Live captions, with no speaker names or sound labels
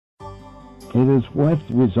It is with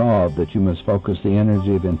resolve that you must focus the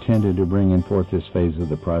energy of intended to bring in forth this phase of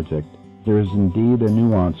the project. There is indeed a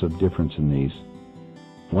nuance of difference in these.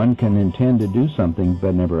 One can intend to do something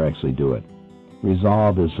but never actually do it.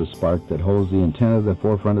 Resolve is the spark that holds the intent at the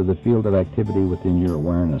forefront of the field of activity within your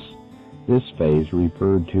awareness. This phase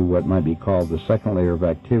referred to what might be called the second layer of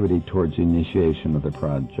activity towards the initiation of the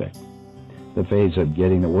project. The phase of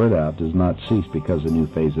getting the word out does not cease because a new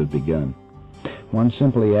phase has begun. One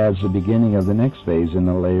simply adds the beginning of the next phase in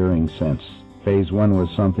a layering sense. Phase 1 was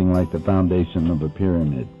something like the foundation of a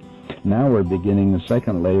pyramid. Now we're beginning the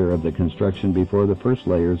second layer of the construction before the first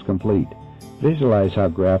layer is complete. Visualize how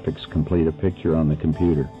graphics complete a picture on the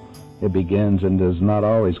computer. It begins and does not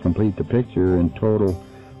always complete the picture in total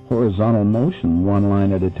horizontal motion, one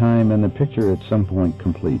line at a time, and the picture at some point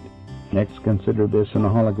complete. Next, consider this in a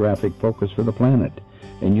holographic focus for the planet.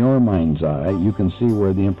 In your mind's eye, you can see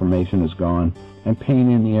where the information has gone and paint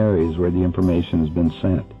in the areas where the information has been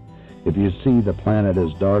sent. If you see the planet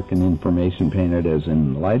as dark and information painted as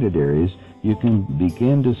in lighted areas, you can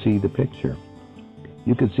begin to see the picture.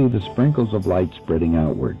 You can see the sprinkles of light spreading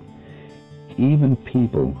outward. Even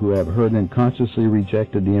people who have heard and consciously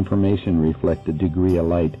rejected the information reflect a degree of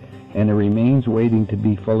light, and it remains waiting to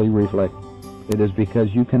be fully reflected. It is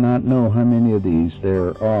because you cannot know how many of these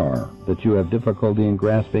there are that you have difficulty in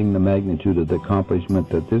grasping the magnitude of the accomplishment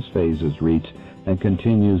that this phase has reached and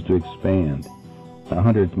continues to expand. The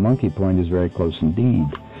 100th monkey point is very close indeed.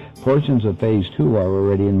 Portions of Phase 2 are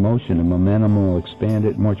already in motion, and momentum will expand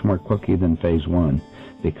it much more quickly than Phase 1.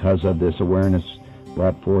 Because of this awareness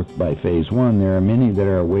brought forth by Phase 1, there are many that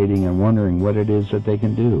are waiting and wondering what it is that they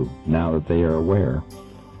can do, now that they are aware.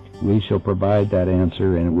 We shall provide that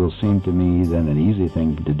answer, and it will seem to me then an easy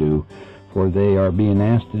thing to do, for they are being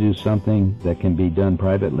asked to do something that can be done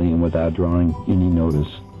privately and without drawing any notice.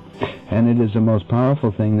 And it is the most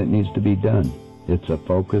powerful thing that needs to be done. It's a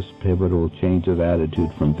focused, pivotal change of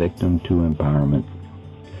attitude from victim to empowerment.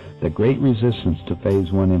 The great resistance to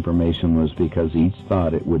Phase 1 information was because each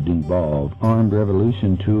thought it would involve armed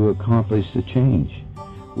revolution to accomplish the change.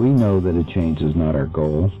 We know that a change is not our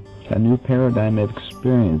goal. A new paradigm of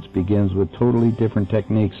experience begins with totally different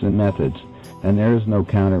techniques and methods, and there is no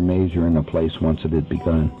countermeasure in a place once it had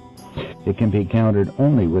begun. It can be countered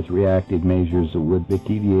only with reactive measures that would be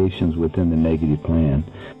deviations within the negative plan.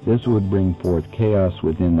 This would bring forth chaos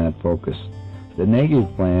within that focus. The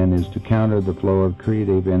negative plan is to counter the flow of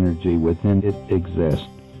creative energy within it exists.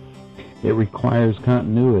 It requires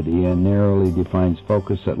continuity and narrowly defines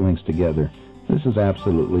focus that links together. This is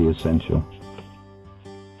absolutely essential.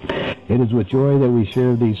 It is with joy that we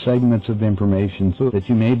share these segments of information so that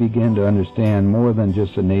you may begin to understand more than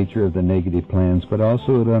just the nature of the negative plans, but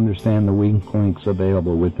also to understand the weak links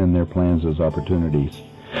available within their plans as opportunities.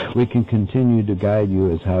 We can continue to guide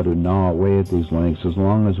you as how to gnaw away at these links as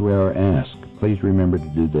long as we are asked. Please remember to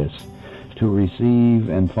do this. To receive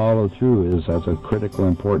and follow through is of a critical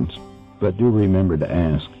importance, but do remember to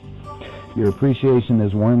ask. Your appreciation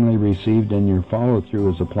is warmly received and your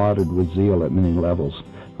follow-through is applauded with zeal at many levels.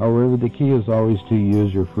 However, the key is always to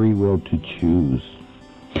use your free will to choose.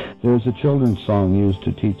 There is a children's song used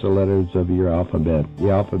to teach the letters of your alphabet. The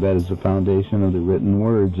alphabet is the foundation of the written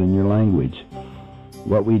words in your language.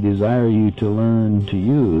 What we desire you to learn to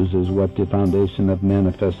use is what the foundation of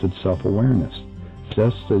manifested self-awareness.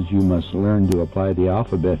 Just as you must learn to apply the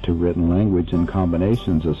alphabet to written language and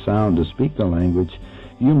combinations of sound to speak the language,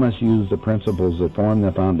 you must use the principles that form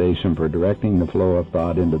the foundation for directing the flow of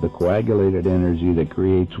thought into the coagulated energy that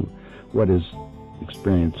creates what is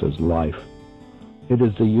experienced as life. It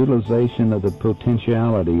is the utilization of the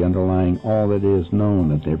potentiality underlying all that is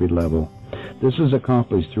known at every level. This is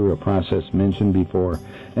accomplished through a process mentioned before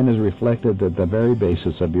and is reflected at the very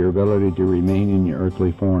basis of your ability to remain in your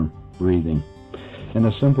earthly form, breathing. In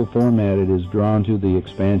a simple format, it is drawn to the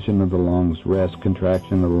expansion of the lungs, rest,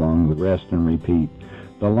 contraction of the lungs, rest, and repeat.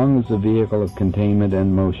 The lung is the vehicle of containment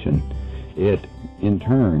and motion. It, in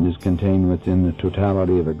turn, is contained within the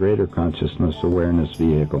totality of a greater consciousness awareness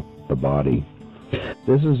vehicle, the body.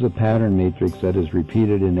 This is a pattern matrix that is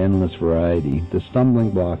repeated in endless variety. The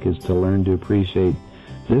stumbling block is to learn to appreciate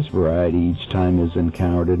this variety each time it is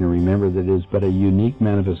encountered and remember that it is but a unique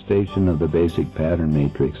manifestation of the basic pattern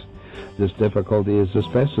matrix. This difficulty is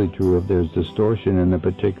especially true if there is distortion in the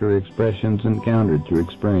particular expressions encountered through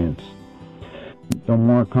experience. The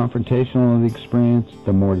more confrontational the experience,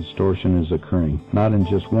 the more distortion is occurring, not in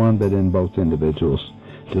just one, but in both individuals.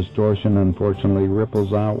 Distortion, unfortunately,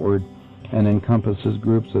 ripples outward and encompasses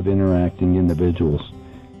groups of interacting individuals.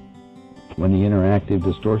 When the interactive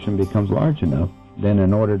distortion becomes large enough, Then,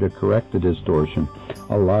 in order to correct the distortion,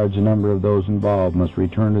 a large number of those involved must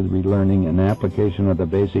return to the relearning and application of the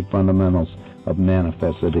basic fundamentals of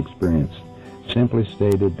manifested experience. Simply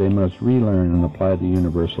stated, they must relearn and apply the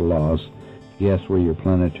universal laws. Guess where your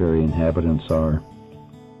planetary inhabitants are.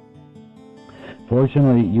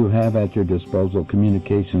 Fortunately, you have at your disposal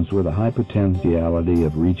communications with a high potentiality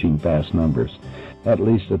of reaching vast numbers, at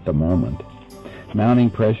least at the moment. Mounting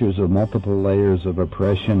pressures of multiple layers of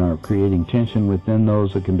oppression are creating tension within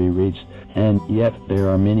those that can be reached, and yet there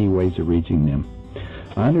are many ways of reaching them.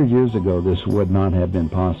 100 years ago, this would not have been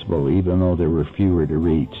possible, even though there were fewer to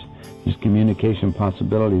reach. These communication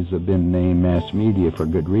possibilities have been named mass media for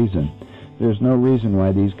good reason. There's no reason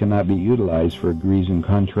why these cannot be utilized for a reason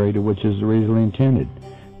contrary to which is originally intended.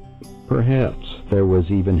 Perhaps there was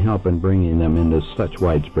even help in bringing them into such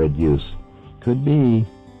widespread use. Could be.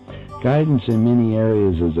 Guidance in many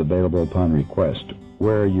areas is available upon request.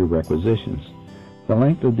 Where are your requisitions? The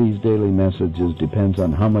length of these daily messages depends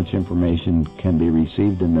on how much information can be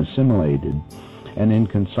received and assimilated, and in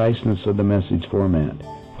conciseness of the message format.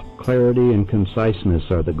 Clarity and conciseness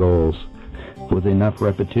are the goals, with enough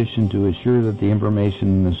repetition to assure that the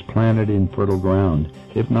information is planted in fertile ground.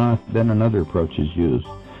 If not, then another approach is used.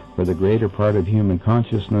 For the greater part of human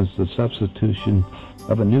consciousness, the substitution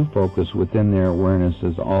of a new focus within their awareness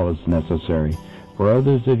is all that's necessary. For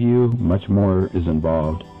others of you, much more is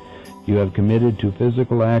involved. You have committed to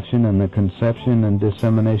physical action and the conception and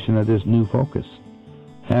dissemination of this new focus.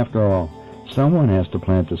 After all, someone has to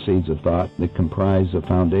plant the seeds of thought that comprise the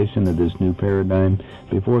foundation of this new paradigm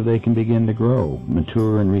before they can begin to grow,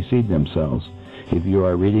 mature, and reseed themselves. If you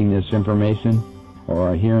are reading this information or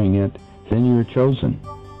are hearing it, then you are chosen.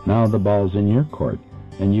 Now the ball's in your court,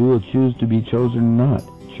 and you will choose to be chosen or not.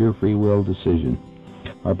 It's your free will decision.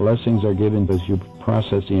 Our blessings are given as you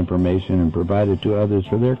process the information and provide it to others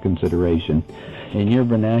for their consideration. In your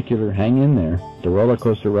vernacular, hang in there. The roller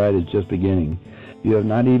coaster ride is just beginning. You have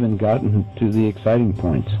not even gotten to the exciting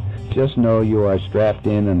points. Just know you are strapped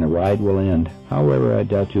in and the ride will end. However, I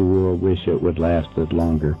doubt you will wish it would last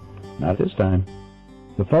longer. Not this time.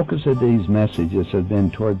 The focus of these messages has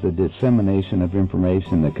been toward the dissemination of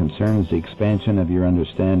information that concerns the expansion of your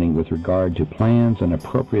understanding with regard to plans and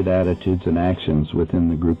appropriate attitudes and actions within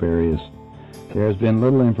the group areas. There has been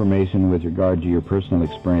little information with regard to your personal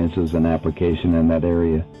experiences and application in that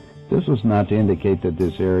area. This was not to indicate that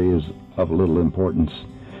this area is of little importance.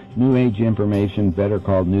 New Age information, better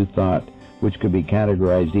called New Thought, which could be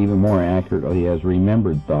categorized even more accurately as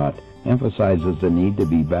remembered thought, emphasizes the need to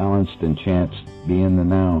be balanced and chance be in the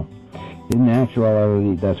now. In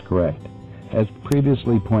actuality, that's correct. As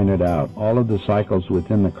previously pointed out, all of the cycles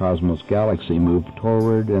within the cosmos galaxy move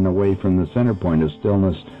toward and away from the center point of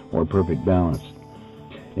stillness or perfect balance.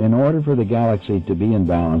 In order for the galaxy to be in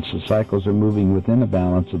balance, the cycles are moving within a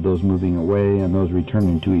balance of those moving away and those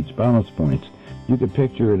returning to each balance point. You could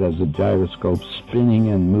picture it as a gyroscope spinning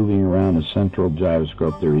and moving around a central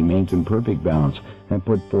gyroscope that remains in perfect balance and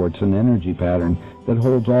put forth an energy pattern that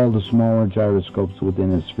holds all the smaller gyroscopes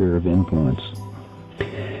within its sphere of influence.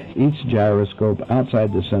 Each gyroscope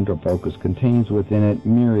outside the central focus contains within it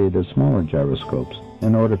myriad of smaller gyroscopes.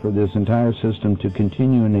 In order for this entire system to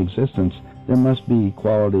continue in existence, there must be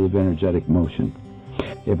equality of energetic motion.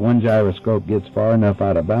 If one gyroscope gets far enough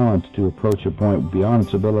out of balance to approach a point beyond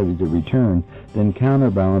its ability to return, then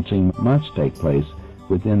counterbalancing must take place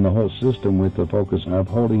within the whole system with the focus of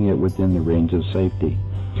holding it within the range of safety.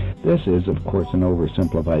 This is, of course, an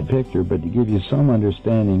oversimplified picture, but to give you some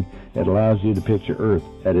understanding, it allows you to picture Earth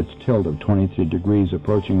at its tilt of 23 degrees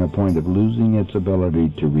approaching a point of losing its ability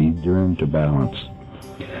to return to balance.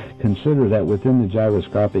 Consider that within the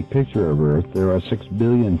gyroscopic picture of Earth, there are 6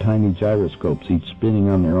 billion tiny gyroscopes, each spinning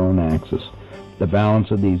on their own axis. The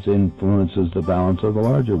balance of these influences the balance of the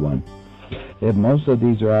larger one. If most of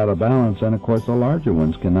these are out of balance, then of course the larger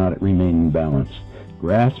ones cannot remain in balance.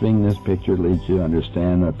 Grasping this picture leads you to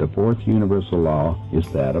understand that the fourth universal law is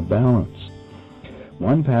that of balance.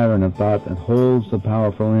 One pattern of thought that holds the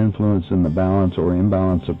powerful influence in the balance or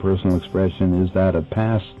imbalance of personal expression is that of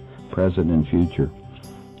past, present, and future.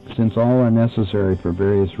 Since all are necessary for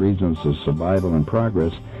various reasons of survival and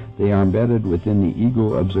progress, they are embedded within the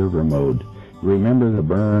ego observer mode. Remember to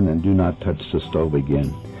burn and do not touch the stove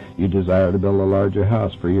again. You desire to build a larger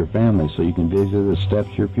house for your family so you can visit the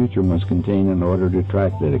steps your future must contain in order to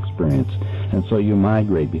track that experience, and so you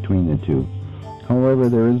migrate between the two. However,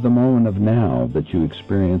 there is the moment of now that you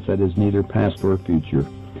experience that is neither past or future.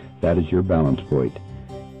 That is your balance point.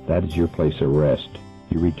 That is your place of rest.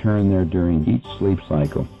 You return there during each sleep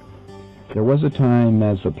cycle. There was a time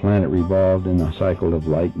as the planet revolved in a cycle of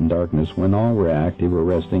light and darkness when all were active or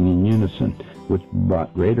resting in unison, which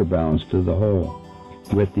brought greater balance to the whole.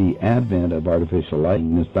 With the advent of artificial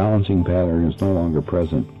lighting, this balancing pattern is no longer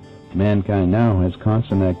present. Mankind now has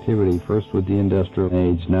constant activity, first with the industrial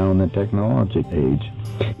age, now in the technologic age.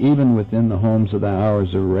 Even within the homes, the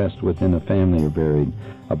hours of rest within a family are varied.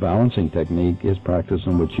 A balancing technique is practiced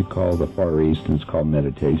in what you call the Far East, and it's called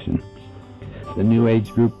meditation. The New Age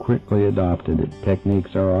group quickly adopted it.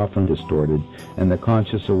 Techniques are often distorted, and the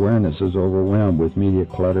conscious awareness is overwhelmed with media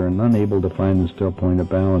clutter and unable to find the still point of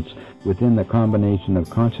balance within the combination of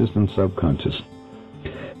conscious and subconscious.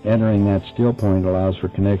 Entering that still point allows for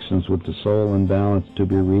connections with the soul and balance to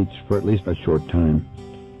be reached for at least a short time.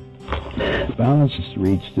 Balance is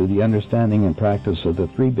reached through the understanding and practice of the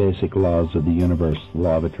three basic laws of the universe: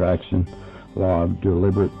 law of attraction, law of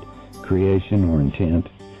deliberate creation or intent,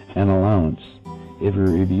 and allowance. If you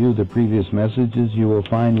review the previous messages, you will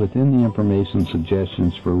find within the information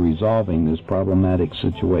suggestions for resolving this problematic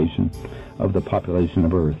situation of the population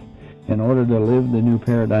of Earth. In order to live the new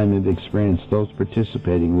paradigm of experience, those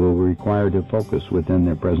participating will be required to focus within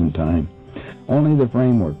their present time. Only the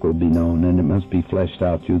framework will be known, and it must be fleshed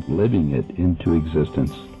out through living it into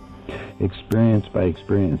existence. Experience by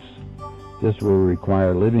experience. This will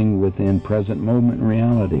require living within present moment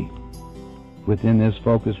reality. Within this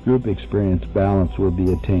focus group experience, balance will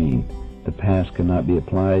be attained. The past cannot be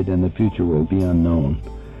applied, and the future will be unknown.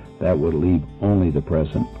 That would leave only the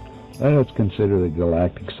present. Let us consider the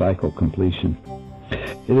galactic cycle completion.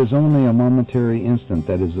 It is only a momentary instant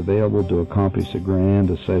that is available to accomplish a grand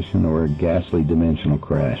accession or a ghastly dimensional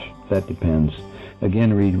crash. That depends.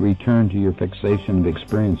 Again, return to your fixation of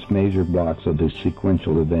experience major blocks of the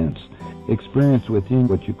sequential events. Experience within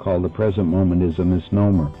what you call the present moment is a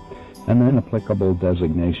misnomer, an inapplicable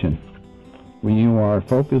designation. When you are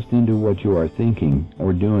focused into what you are thinking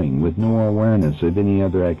or doing with no awareness of any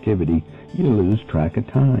other activity, you lose track of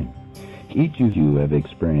time. Each of you have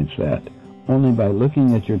experienced that. Only by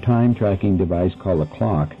looking at your time-tracking device called a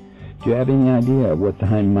clock do you have any idea what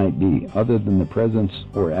time might be, other than the presence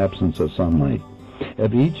or absence of sunlight.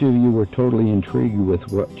 If each of you were totally intrigued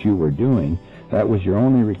with what you were doing, that was your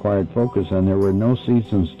only required focus, and there were no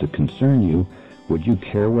seasons to concern you, would you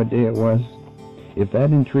care what day it was? If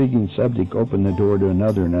that intriguing subject opened the door to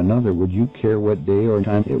another and another, would you care what day or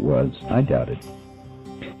time it was? I doubt it.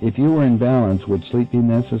 If you were in balance, would sleep be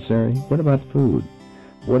necessary? What about food?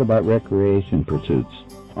 What about recreation pursuits?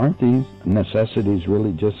 Aren't these necessities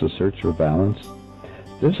really just a search for balance?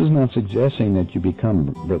 This is not suggesting that you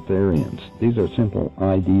become breatharians. These are simple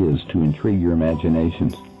ideas to intrigue your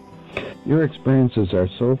imaginations. Your experiences are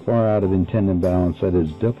so far out of intent and balance that it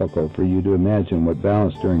is difficult for you to imagine what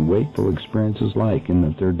balance during wakeful experience is like in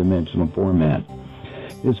the third-dimensional format.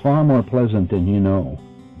 It is far more pleasant than you know.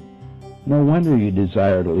 No wonder you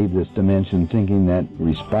desire to leave this dimension thinking that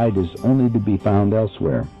respite is only to be found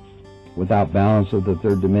elsewhere. Without balance of the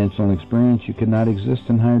third-dimensional experience, you cannot exist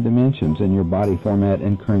in higher dimensions in your body format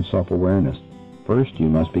and current self-awareness. First, you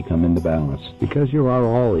must become into balance. Because you are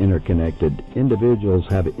all interconnected, individuals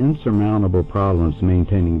have insurmountable problems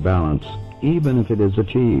maintaining balance, even if it is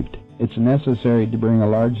achieved. It's necessary to bring a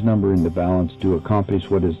large number into balance to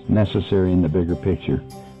accomplish what is necessary in the bigger picture.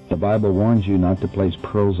 The Bible warns you not to place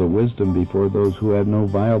pearls of wisdom before those who have no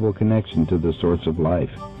viable connection to the source of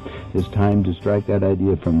life. It is time to strike that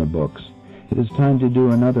idea from the books. It is time to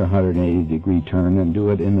do another 180-degree turn and do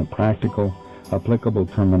it in a practical, applicable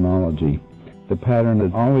terminology. The pattern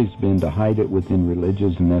has always been to hide it within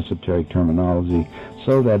religious and esoteric terminology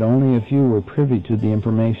so that only a few were privy to the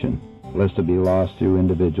information, lest it be lost through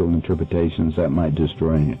individual interpretations that might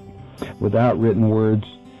destroy it. Without written words,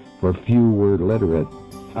 for few were literate,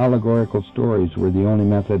 allegorical stories were the only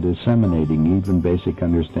method of disseminating even basic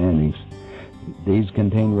understandings. These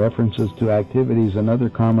contain references to activities and other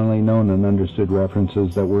commonly known and understood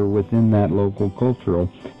references that were within that local cultural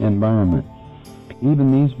environment.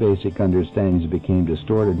 Even these basic understandings became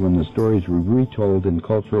distorted when the stories were retold in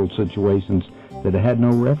cultural situations that had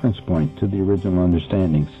no reference point to the original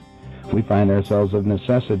understandings. We find ourselves of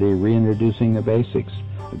necessity reintroducing the basics.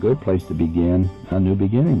 A good place to begin, a new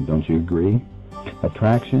beginning, don't you agree?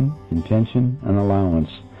 Attraction, intention, and allowance,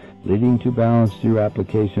 leading to balance through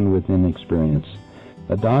application within experience.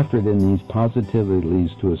 A doctorate in these positively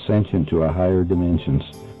leads to ascension to a higher dimensions.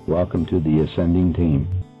 Welcome to the ascending team.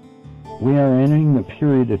 We are entering the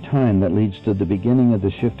period of time that leads to the beginning of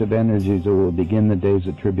the shift of energies that will begin the days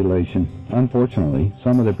of tribulation. Unfortunately,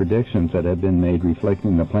 some of the predictions that have been made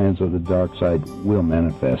reflecting the plans of the dark side will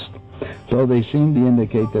manifest. Though they seem to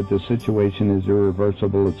indicate that the situation is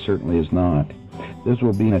irreversible, it certainly is not. This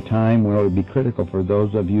will be a time where it will be critical for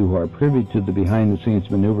those of you who are privy to the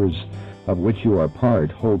behind-the-scenes maneuvers of which you are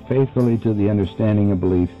part, hold faithfully to the understanding and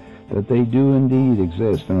belief that they do indeed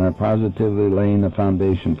exist and are positively laying the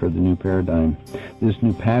foundation for the new paradigm. This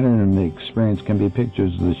new pattern of the experience can be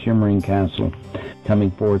pictures of the shimmering castle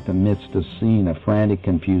coming forth amidst a scene of frantic,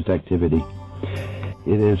 confused activity.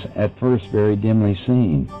 It is at first very dimly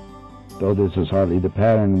seen. Though this is hardly the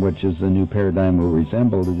pattern which is the new paradigm will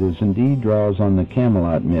resemble, it is indeed draws on the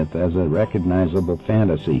Camelot myth as a recognizable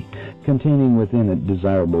fantasy, containing within it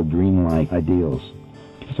desirable dreamlike ideals.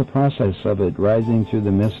 It's a process of it rising through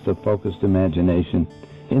the mist of focused imagination,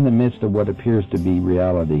 in the midst of what appears to be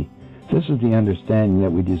reality. This is the understanding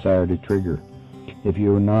that we desire to trigger. If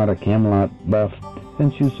you are not a Camelot buff,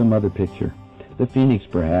 then choose some other picture. The phoenix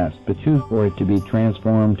perhaps, but choose for it to be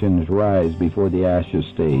transformed and to rise before the ashes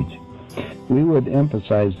stage. We would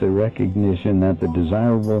emphasize the recognition that the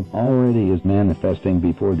desirable already is manifesting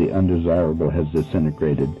before the undesirable has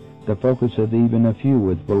disintegrated. The focus of even a few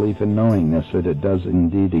with belief and knowingness that it does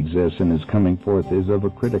indeed exist and is coming forth is of a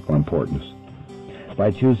critical importance.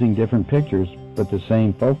 By choosing different pictures, but the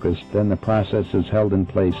same focus, then the process is held in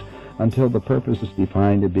place until the purpose is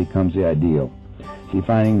defined and becomes the ideal.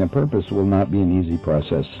 Defining the purpose will not be an easy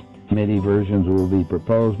process. Many versions will be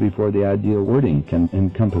proposed before the ideal wording can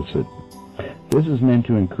encompass it. This is meant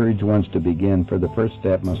to encourage ones to begin, for the first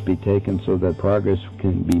step must be taken so that progress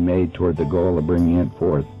can be made toward the goal of bringing it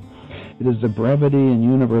forth. It is the brevity and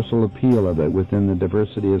universal appeal of it within the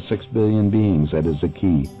diversity of 6 billion beings that is the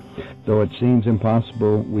key. Though it seems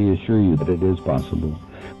impossible, we assure you that it is possible.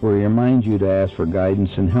 We remind you to ask for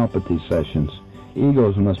guidance and help at these sessions.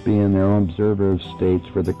 Egos must be in their own observer states,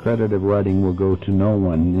 for the credit of writing will go to no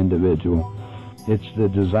one individual. It's the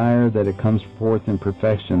desire that it comes forth in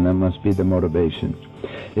perfection that must be the motivation.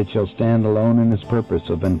 It shall stand alone in its purpose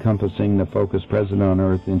of encompassing the focus present on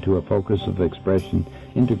earth into a focus of expression,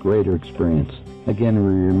 into greater experience. Again,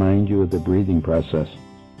 we remind you of the breathing process.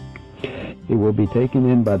 It will be taken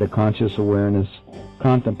in by the conscious awareness,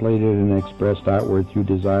 contemplated and expressed outward through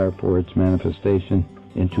desire for its manifestation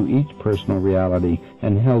into each personal reality,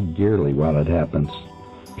 and held dearly while it happens.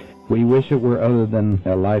 We wish it were other than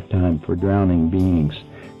a lifetime for drowning beings,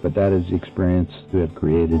 but that is the experience we have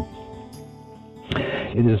created.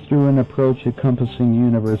 It is through an approach encompassing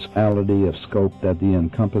universality of scope that the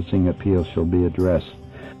encompassing appeal shall be addressed.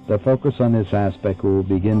 The focus on this aspect will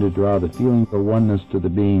begin to draw the feeling of oneness to the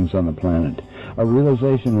beings on the planet. A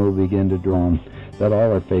realization will begin to dawn that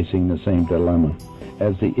all are facing the same dilemma.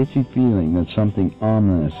 As the itchy feeling that something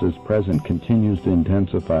ominous is present continues to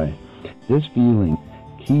intensify, this feeling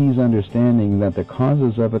keys understanding that the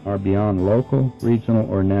causes of it are beyond local, regional,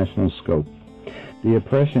 or national scope. The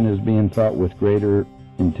oppression is being felt with greater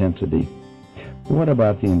intensity. What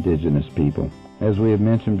about the indigenous people? As we have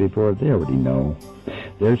mentioned before, they already know.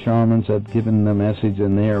 Their shamans have given the message,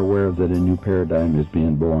 and they are aware that a new paradigm is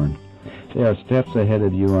being born. They are steps ahead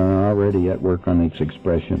of you and are already at work on its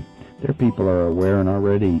expression. Their people are aware and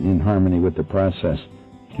already in harmony with the process.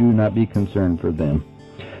 Do not be concerned for them.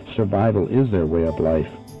 Survival is their way of life.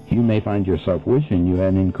 You may find yourself wishing you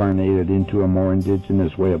had incarnated into a more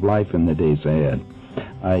indigenous way of life in the days ahead.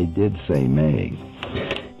 I did say may.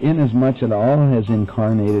 Inasmuch as all has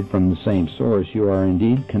incarnated from the same source, you are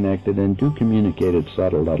indeed connected and do communicate at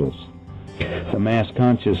subtle levels. The mass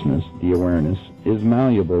consciousness, the awareness, is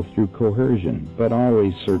malleable through coercion, but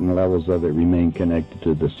always certain levels of it remain connected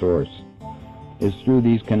to the source. It's through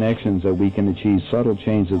these connections that we can achieve subtle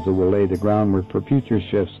changes that will lay the groundwork for future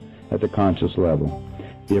shifts at the conscious level.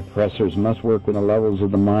 The oppressors must work with the levels of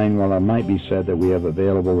the mind, while it might be said that we have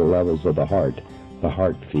available the levels of the heart. The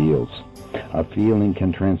heart feels. A feeling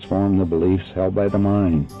can transform the beliefs held by the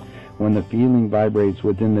mind. When the feeling vibrates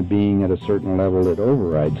within the being at a certain level, it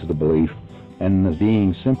overrides the belief, and the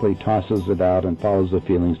being simply tosses it out and follows the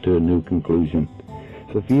feelings to a new conclusion.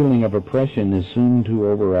 The feeling of oppression is soon to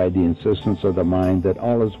override the insistence of the mind that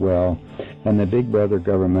all is well, and the Big Brother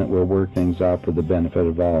government will work things out for the benefit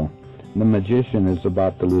of all. The magician is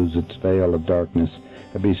about to lose its veil of darkness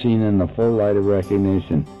and be seen in the full light of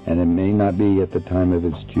recognition, and it may not be at the time of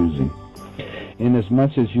its choosing.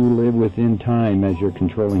 Inasmuch as you live within time as your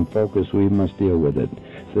controlling focus, we must deal with it.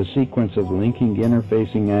 The sequence of linking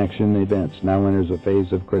interfacing action events now enters a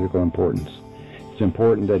phase of critical importance. It's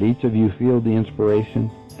important that each of you feel the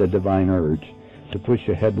inspiration, the divine urge, to push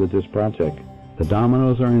ahead with this project. The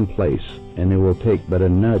dominoes are in place, and it will take but a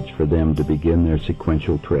nudge for them to begin their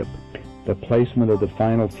sequential trip. The placement of the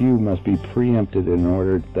final few must be preempted in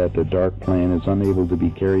order that the dark plan is unable to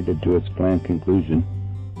be carried into its planned conclusion.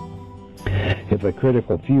 If a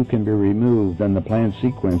critical few can be removed, then the planned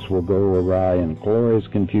sequence will go awry and glorious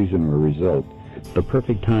confusion will result. the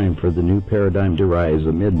perfect time for the new paradigm to rise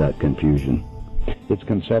amid that confusion. Its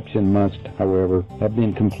conception must, however, have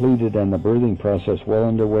been completed and the birthing process well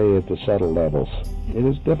underway at the subtle levels. It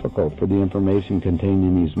is difficult for the information contained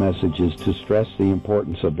in these messages to stress the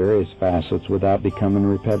importance of various facets without becoming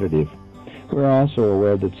repetitive. We are also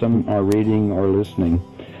aware that some are reading or listening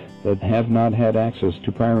that have not had access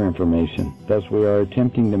to prior information. Thus, we are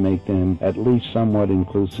attempting to make them at least somewhat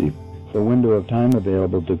inclusive. The window of time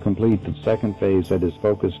available to complete the second phase that is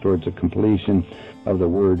focused towards the completion of the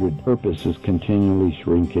worded purpose is continually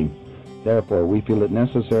shrinking. Therefore, we feel it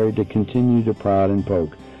necessary to continue to prod and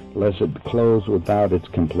poke, lest it close without its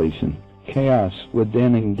completion. Chaos would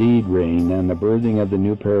then indeed reign, and the birthing of the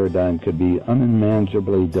new paradigm could be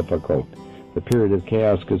unmanageably difficult. The period of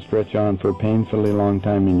chaos could stretch on for a painfully long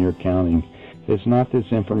time in your counting. It's not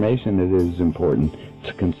this information that is important.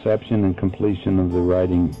 It's conception and completion of the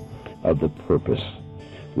writing of the purpose.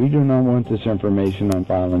 We do not want this information on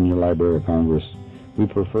file in your Library of Congress. We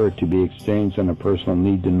prefer it to be exchanged on a personal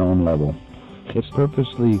need-to-known level. It's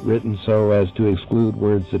purposely written so as to exclude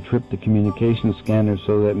words that trip the communication scanner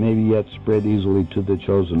so that may be yet spread easily to the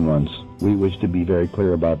chosen ones. We wish to be very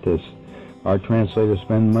clear about this. Our translators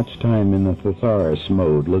spend much time in the thesaurus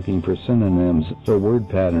mode looking for synonyms, so word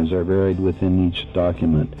patterns are varied within each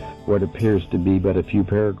document. What appears to be but a few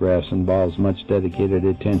paragraphs involves much dedicated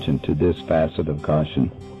attention to this facet of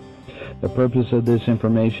caution. The purpose of this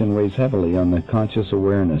information weighs heavily on the conscious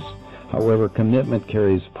awareness. However, commitment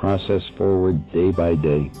carries process forward day by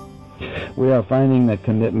day. We are finding that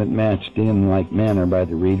commitment matched in like manner by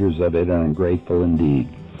the readers of it are grateful indeed.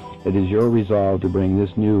 It is your resolve to bring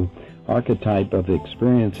this new archetype of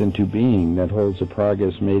experience into being that holds the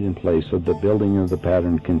progress made in place so the building of the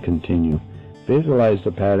pattern can continue. Visualize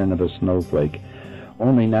the pattern of a snowflake,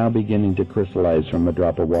 only now beginning to crystallize from a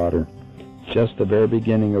drop of water. Just the very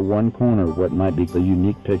beginning of one corner of what might be the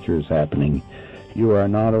unique picture is happening. You are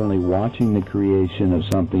not only watching the creation of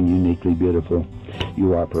something uniquely beautiful,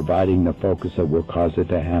 you are providing the focus that will cause it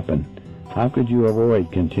to happen. How could you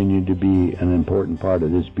avoid continuing to be an important part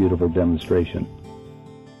of this beautiful demonstration?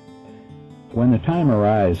 When the time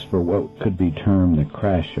arrives for what could be termed the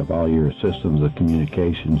crash of all your systems of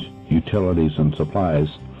communications, utilities, and supplies,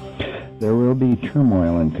 there will be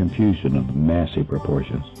turmoil and confusion of massive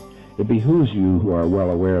proportions. It behooves you who are well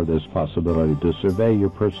aware of this possibility to survey your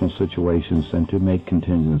personal situations and to make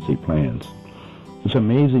contingency plans. It's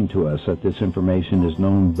amazing to us that this information is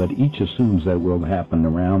known, but each assumes that it will happen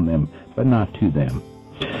around them, but not to them.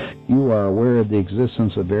 You are aware of the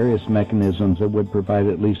existence of various mechanisms that would provide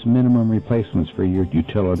at least minimum replacements for your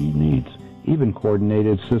utility needs. Even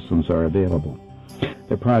coordinated systems are available.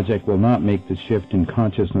 The project will not make the shift in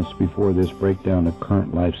consciousness before this breakdown of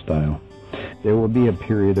current lifestyle. There will be a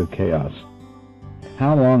period of chaos.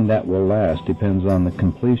 How long that will last depends on the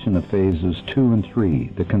completion of phases 2 and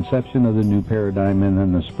 3, the conception of the new paradigm, and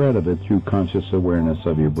then the spread of it through conscious awareness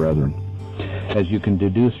of your brethren. As you can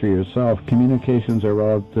deduce for yourself, communications are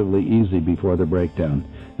relatively easy before the breakdown,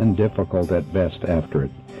 and difficult at best after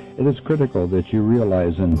it. It is critical that you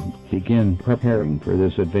realize and begin preparing for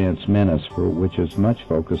this advanced menace for which as much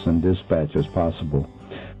focus and dispatch as possible.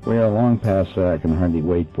 We are long past that I can hardly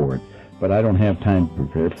wait for it, but I don't have time to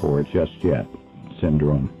prepare for it just yet.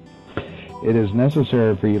 Syndrome. It is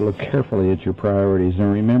necessary for you to look carefully at your priorities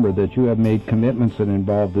and remember that you have made commitments that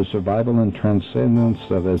involve the survival and transcendence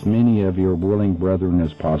of as many of your willing brethren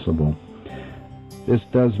as possible. This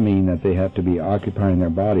does mean that they have to be occupying their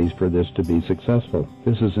bodies for this to be successful.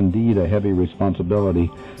 This is indeed a heavy responsibility.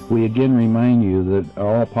 We again remind you that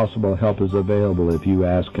all possible help is available if you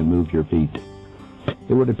ask and move your feet.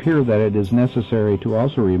 It would appear that it is necessary to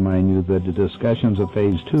also remind you that the discussions of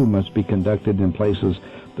Phase 2 must be conducted in places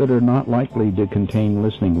that are not likely to contain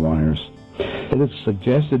listening wires. It is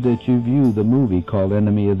suggested that you view the movie called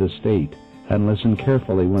Enemy of the State and listen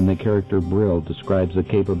carefully when the character Brill describes the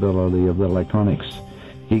capability of the electronics.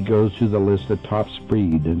 He goes through the list at top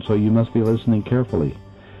speed, and so you must be listening carefully.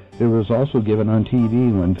 It was also given on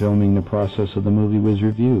TV when filming the process of the movie was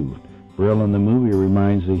reviewed. Brill in the movie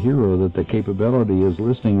reminds the hero that the capability as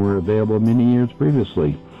listening were available many years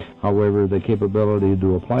previously. However, the capability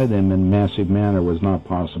to apply them in massive manner was not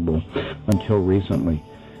possible until recently.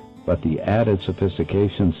 But the added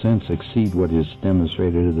sophistication since exceed what is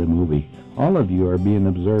demonstrated in the movie. All of you are being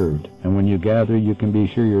observed, and when you gather, you can be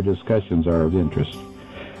sure your discussions are of interest.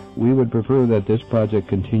 We would prefer that this project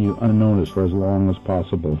continue unnoticed for as long as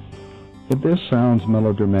possible. If this sounds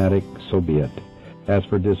melodramatic, so be it. As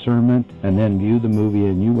for discernment, and then view the movie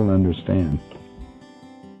and you will understand.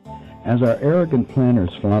 As our arrogant planners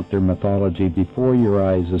flaunt their mythology before your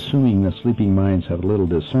eyes, assuming the sleeping minds have little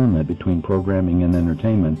discernment between programming and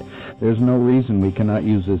entertainment, there's no reason we cannot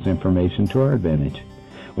use this information to our advantage.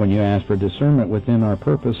 When you ask for discernment within our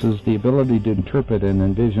purposes, the ability to interpret and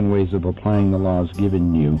envision ways of applying the laws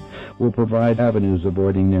given you will provide avenues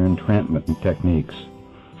avoiding their entrapment techniques.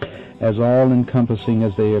 As all-encompassing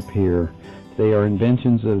as they appear, they are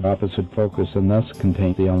inventions of opposite focus and thus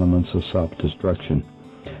contain the elements of self-destruction.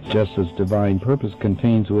 Just as divine purpose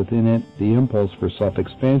contains within it the impulse for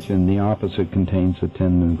self-expansion, the opposite contains the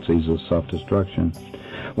tendencies of self-destruction.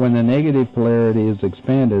 When the negative polarity is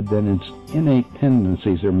expanded, then its innate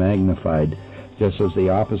tendencies are magnified, just as the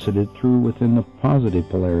opposite is true within the positive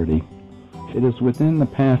polarity. It is within the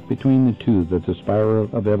path between the two that the spiral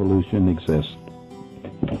of evolution exists.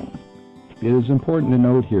 It is important to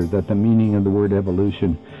note here that the meaning of the word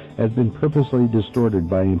evolution has been purposely distorted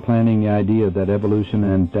by implanting the idea that evolution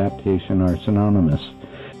and adaptation are synonymous.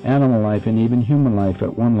 Animal life and even human life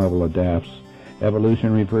at one level adapts.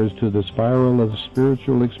 Evolution refers to the spiral of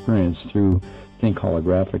spiritual experience through, think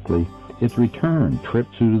holographically, its return, trip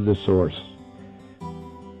to the source.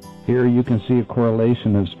 Here you can see a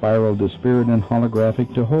correlation of spiral to spirit and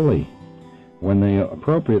holographic to holy. When the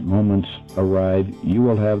appropriate moments arrive, you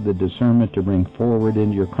will have the discernment to bring forward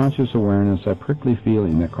into your conscious awareness a prickly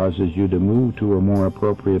feeling that causes you to move to a more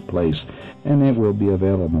appropriate place, and it will be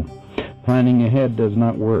available. Planning ahead does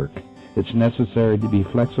not work. It's necessary to be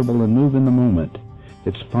flexible and move in the moment.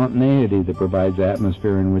 It's spontaneity that provides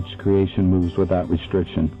atmosphere in which creation moves without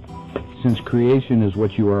restriction. Since creation is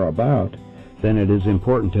what you are about, then it is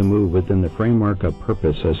important to move within the framework of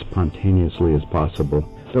purpose as spontaneously as possible.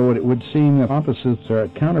 So it would seem that opposites are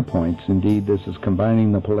at counterpoints. Indeed, this is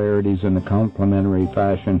combining the polarities in a complementary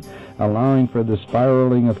fashion, allowing for the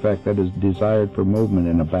spiraling effect that is desired for movement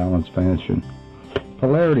in a balanced fashion.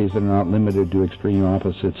 Polarities are not limited to extreme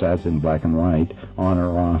opposites as in black and white, on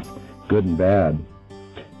or off, good and bad.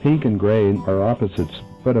 Pink and gray are opposites,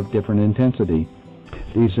 but of different intensity.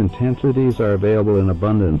 These intensities are available in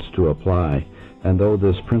abundance to apply, and though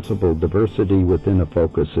this principle diversity within a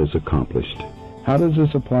focus is accomplished. How does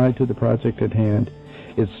this apply to the project at hand?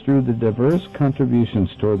 It's through the diverse contributions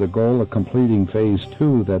toward the goal of completing Phase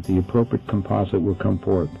 2 that the appropriate composite will come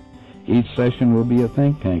forth. Each session will be a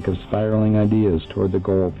think tank of spiraling ideas toward the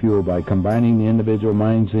goal, fueled by combining the individual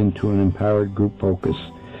minds into an empowered group focus.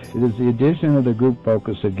 It is the addition of the group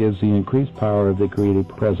focus that gives the increased power of the creative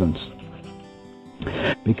presence.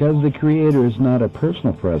 Because the Creator is not a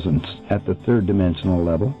personal presence at the third dimensional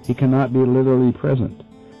level, he cannot be literally present.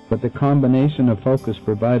 But the combination of focus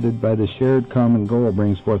provided by the shared common goal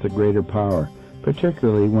brings forth a greater power,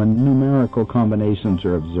 particularly when numerical combinations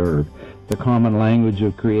are observed. The common language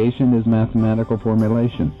of creation is mathematical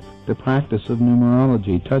formulation. The practice of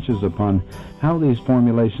numerology touches upon how these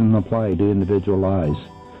formulations apply to individual lives.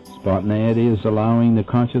 Spontaneity is allowing the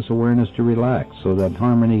conscious awareness to relax so that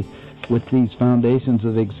harmony with these foundations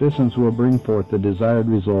of existence will bring forth the desired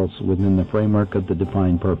results within the framework of the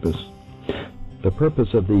defined purpose. The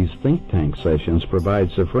purpose of these think tank sessions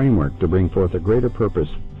provides the framework to bring forth a greater purpose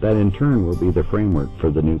that in turn will be the framework for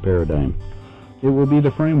the new paradigm. It will be the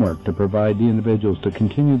framework to provide the individuals to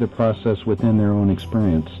continue the process within their own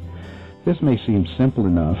experience. This may seem simple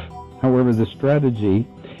enough. However, the strategy,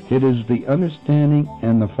 it is the understanding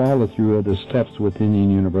and the follow-through of the steps within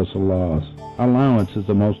the universal laws. Allowance is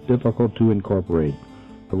the most difficult to incorporate.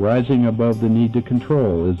 Arising above the need to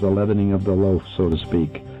control is the leavening of the loaf, so to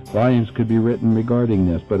speak. Volumes could be written regarding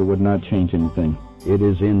this, but it would not change anything. It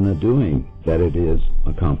is in the doing that it is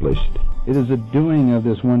accomplished. It is the doing of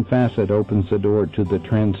this one facet opens the door to the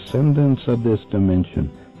transcendence of this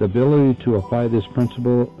dimension. The ability to apply this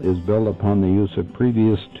principle is built upon the use of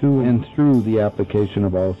previous to and through the application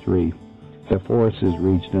of all three. The force is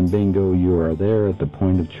reached, and bingo, you are there at the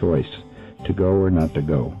point of choice, to go or not to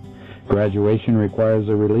go. Graduation requires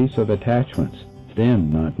a release of attachments,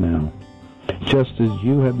 then, not now. Just as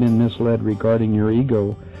you have been misled regarding your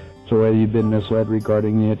ego, so have you been misled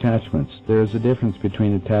regarding the attachments. There is a difference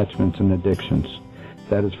between attachments and addictions.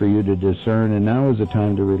 That is for you to discern, and now is the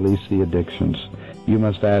time to release the addictions. You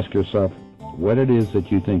must ask yourself what it is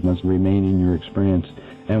that you think must remain in your experience,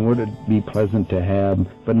 and would it be pleasant to have,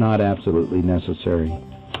 but not absolutely necessary.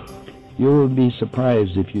 You will be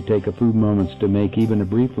surprised if you take a few moments to make even a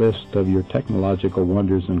brief list of your technological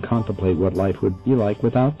wonders and contemplate what life would be like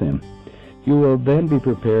without them. You will then be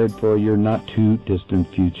prepared for your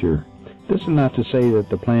not-too-distant future. This is not to say that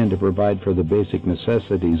the plan to provide for the basic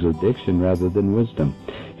necessities of addiction rather than wisdom.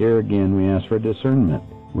 Here again we ask for discernment.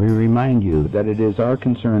 We remind you that it is our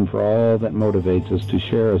concern for all that motivates us to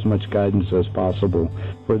share as much guidance as possible,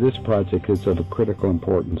 for this project is of critical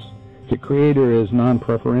importance. The Creator is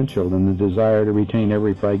non-preferential in the desire to retain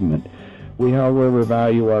every fragment. We, however,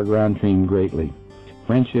 value our ground team greatly.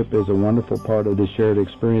 Friendship is a wonderful part of the shared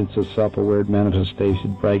experience of self-aware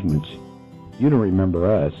manifestation fragments. You don't remember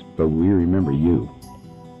us, but we remember you.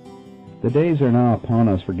 The days are now upon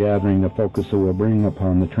us for gathering the focus that will bring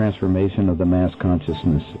upon the transformation of the mass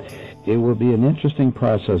consciousness. It will be an interesting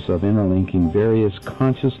process of interlinking various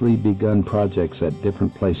consciously begun projects at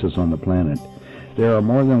different places on the planet. There are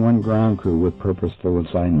more than one ground crew with purposeful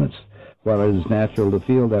assignments. While it is natural to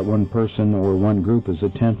feel that one person or one group is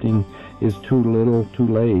attempting is too little, too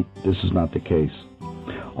late, this is not the case.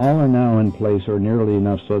 All are now in place or nearly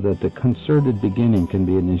enough so that the concerted beginning can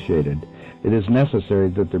be initiated. It is necessary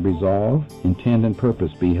that the resolve, intent, and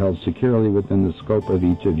purpose be held securely within the scope of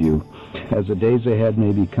each of you, as the days ahead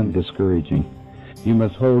may become discouraging. You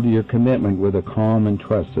must hold to your commitment with a calm and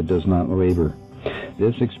trust that does not waver.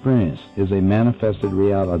 This experience is a manifested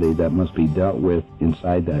reality that must be dealt with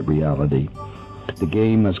inside that reality. The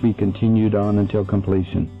game must be continued on until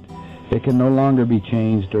completion. It can no longer be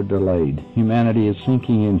changed or delayed. Humanity is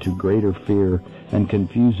sinking into greater fear and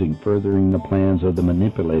confusing, furthering the plans of the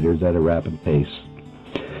manipulators at a rapid pace.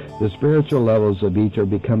 The spiritual levels of each are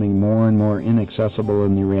becoming more and more inaccessible,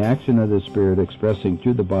 and the reaction of the spirit expressing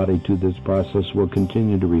through the body to this process will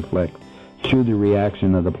continue to reflect through the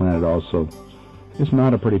reaction of the planet also. It's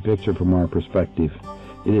not a pretty picture from our perspective.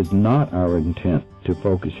 It is not our intent to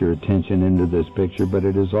focus your attention into this picture, but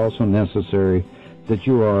it is also necessary that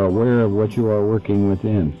you are aware of what you are working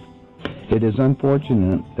within. It is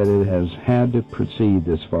unfortunate that it has had to proceed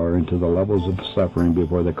this far into the levels of suffering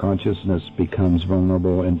before the consciousness becomes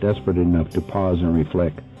vulnerable and desperate enough to pause and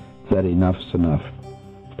reflect that enough's enough.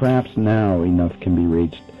 Perhaps now enough can be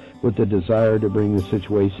reached, with the desire to bring the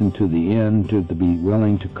situation to the end, to be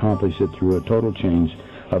willing to accomplish it through a total change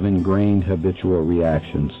of ingrained habitual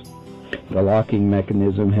reactions. The locking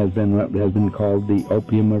mechanism has been called the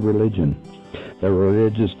opium of religion. The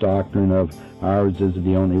religious doctrine of ours is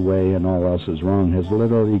the only way and all else is wrong has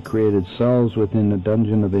literally created cells within the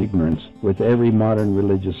dungeon of ignorance, with every modern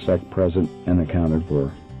religious sect present and accounted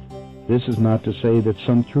for. This is not to say that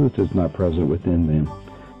some truth is not present within them,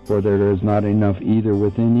 for there is not enough either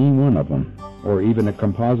within any one of them, or even a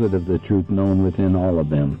composite of the truth known within all of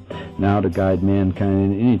them, now to guide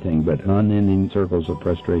mankind in anything but unending circles of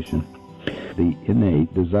frustration. The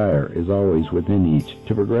innate desire is always within each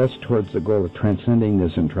to progress towards the goal of transcending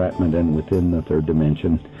this entrapment and within the third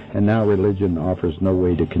dimension, and now religion offers no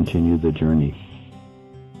way to continue the journey.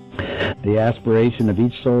 The aspiration of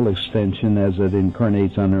each soul extension as it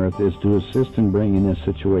incarnates on earth is to assist in bringing this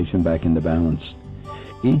situation back into balance.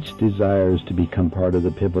 Each desires to become part of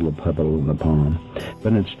the pivotal pebble in the palm,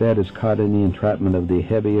 but instead is caught in the entrapment of the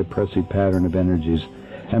heavy oppressive pattern of energies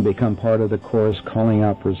and become part of the chorus calling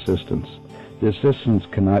out for assistance. The assistance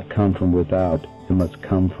cannot come from without, it must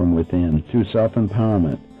come from within, through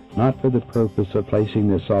self-empowerment, not for the purpose of placing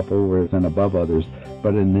the self over and above others,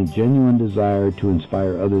 but in a genuine desire to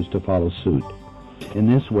inspire others to follow suit. In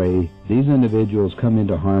this way, these individuals come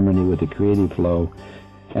into harmony with the creative flow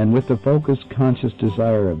and with the focused, conscious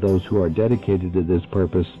desire of those who are dedicated to this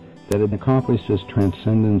purpose that had accomplished this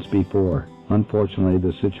transcendence before. Unfortunately,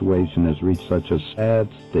 the situation has reached such a sad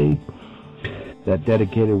state that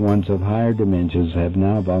dedicated ones of higher dimensions have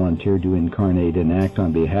now volunteered to incarnate and act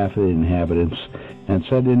on behalf of the inhabitants and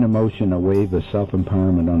set into motion a wave of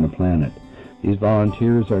self-empowerment on the planet. These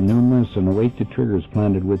volunteers are numerous and await the triggers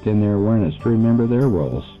planted within their awareness to remember their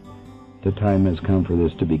roles. The time has come for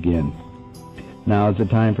this to begin. Now is the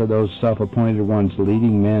time for those self-appointed ones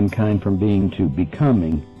leading mankind from being to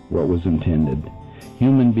becoming what was intended.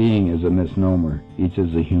 Human being is a misnomer. Each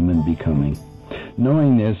is a human becoming.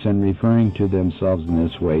 Knowing this and referring to themselves in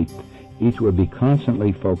this way, each would be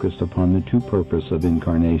constantly focused upon the true purpose of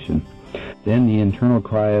incarnation. Then the internal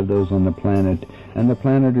cry of those on the planet and the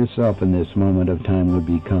planet herself in this moment of time would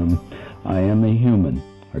become, I am a human,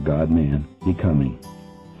 a God-man, becoming.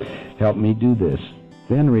 Help me do this.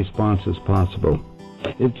 Then a response is possible.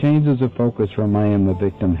 It changes the focus from I am the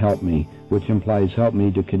victim, help me, which implies help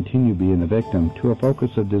me to continue being a victim, to a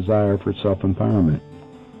focus of desire for self-empowerment.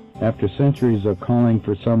 After centuries of calling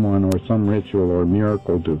for someone or some ritual or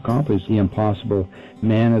miracle to accomplish the impossible,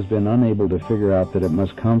 man has been unable to figure out that it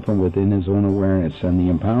must come from within his own awareness and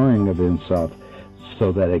the empowering of himself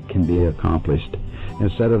so that it can be accomplished.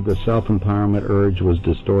 Instead of the self-empowerment urge was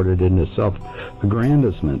distorted into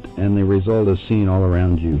self-aggrandizement, and the result is seen all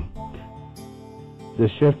around you. The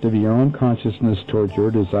shift of your own consciousness towards your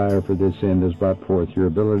desire for this end has brought forth your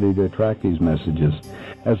ability to attract these messages.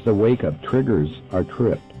 As the wake-up triggers are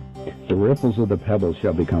tripped, the ripples of the pebbles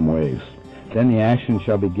shall become waves. Then the action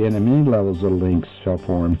shall begin, and many levels of links shall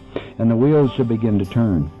form, and the wheels shall begin to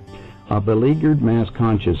turn. A beleaguered mass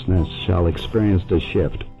consciousness shall experience the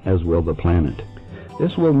shift, as will the planet.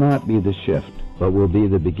 This will not be the shift, but will be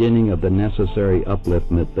the beginning of the necessary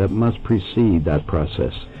upliftment that must precede that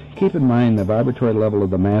process. Keep in mind the vibratory level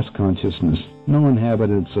of the mass consciousness. No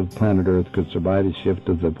inhabitants of planet Earth could survive the shift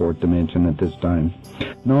of the fourth dimension at this time.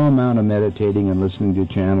 No amount of meditating and listening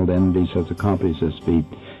to channeled entities has accomplished this feat.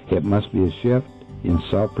 It must be a shift in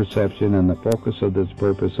self-perception, and the focus of this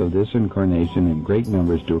purpose of this incarnation in great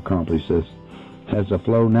numbers to accomplish this, as the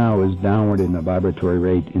flow now is downward in a vibratory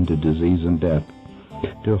rate into disease and death.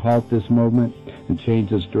 To halt this movement and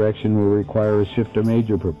change its direction will require a shift of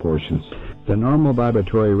major proportions. The normal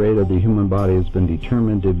vibratory rate of the human body has been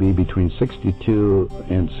determined to be between 62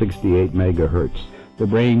 and 68 megahertz. The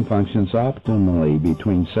brain functions optimally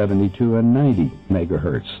between 72 and 90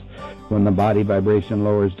 megahertz. When the body vibration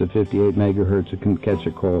lowers to 58 megahertz, it can catch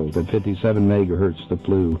a cold. At 57 megahertz, the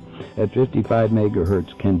flu. At 55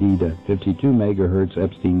 megahertz, candida. 52 megahertz,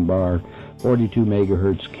 Epstein-Barr. 42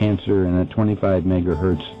 megahertz, cancer. And at 25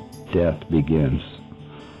 megahertz, death begins.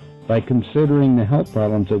 By considering the health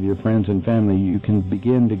problems of your friends and family, you can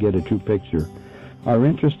begin to get a true picture. Our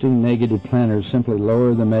interesting negative planners simply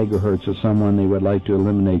lower the megahertz of someone they would like to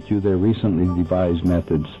eliminate through their recently devised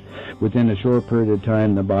methods. Within a short period of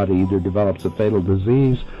time, the body either develops a fatal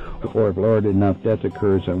disease, or if lowered enough, death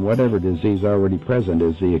occurs, and whatever disease already present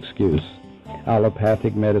is the excuse.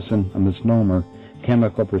 Allopathic medicine, a misnomer.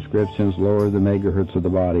 Chemical prescriptions lower the megahertz of the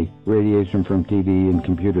body. Radiation from TV and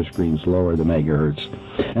computer screens lower the megahertz.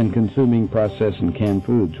 And consuming processed and canned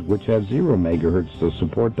foods, which have 0 megahertz to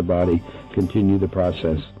support the body, continue the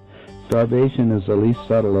process. Starvation is the least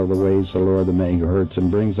subtle of the ways to lower the megahertz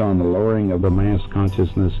and brings on the lowering of the mass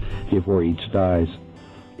consciousness before each dies.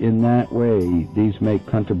 In that way, these make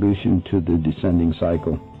contribution to the descending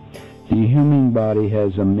cycle. The human body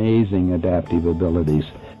has amazing adaptive abilities,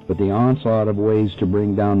 but the onslaught of ways to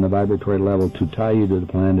bring down the vibratory level to tie you to the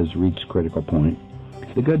planet has reached critical point.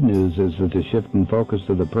 The good news is that the shift in focus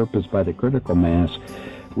to the purpose by the critical mass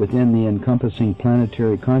within the encompassing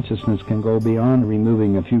planetary consciousness can go beyond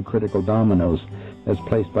removing a few critical dominoes as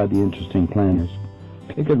placed by the interesting planners.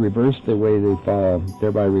 It could reverse the way they fall,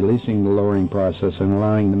 thereby releasing the lowering process and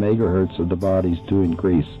allowing the megahertz of the bodies to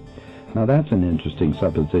increase. Now that's an interesting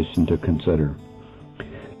supposition to consider.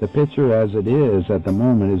 The picture as it is at the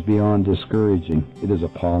moment is beyond discouraging. It is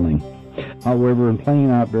appalling. However, in playing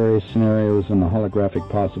out various scenarios and the holographic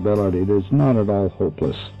possibility, it is not at all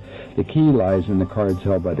hopeless. The key lies in the cards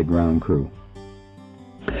held by the ground crew.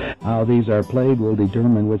 How these are played will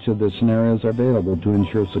determine which of the scenarios are available to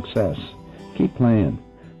ensure success. Keep playing.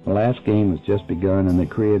 The last game has just begun, and the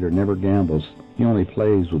creator never gambles. He only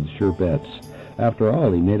plays with sure bets. After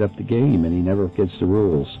all, he made up the game, and he never forgets the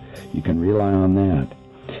rules. You can rely on that.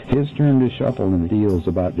 His turn to shuffle, and the deal's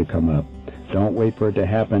about to come up. Don't wait for it to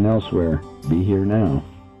happen elsewhere. Be here now.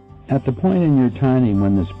 At the point in your timing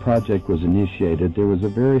when this project was initiated, there was a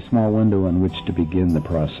very small window in which to begin the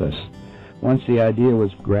process. Once the idea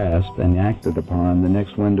was grasped and acted upon, the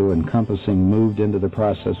next window encompassing moved into the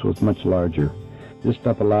process was much larger. This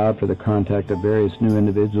step allowed for the contact of various new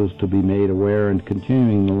individuals to be made aware and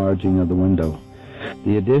continuing the enlarging of the window.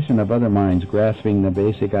 The addition of other minds grasping the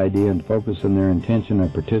basic idea and focusing their intention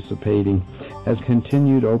of participating has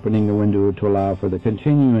continued opening the window to allow for the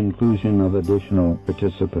continued inclusion of additional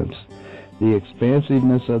participants. The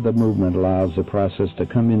expansiveness of the movement allows the process to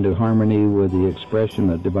come into harmony with the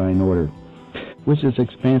expression of divine order, which is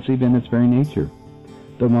expansive in its very nature.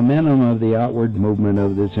 The momentum of the outward movement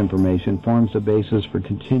of this information forms the basis for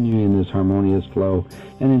continuing this harmonious flow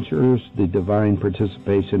and ensures the divine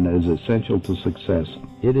participation that is essential to success.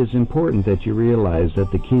 It is important that you realize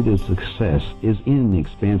that the key to success is in the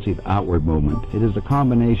expansive outward movement. It is a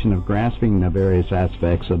combination of grasping the various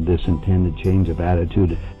aspects of this intended change of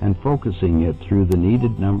attitude and focusing it through the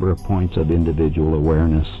needed number of points of individual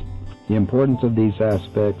awareness. The importance of these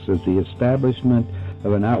aspects is the establishment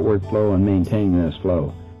of an outward flow and maintaining this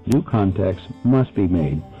flow. New contacts must be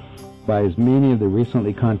made by as many of the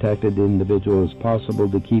recently contacted individuals as possible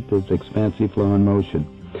to keep this expansive flow in motion.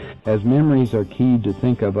 As memories are keyed to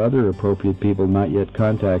think of other appropriate people not yet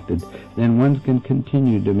contacted, then one can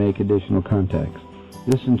continue to make additional contacts.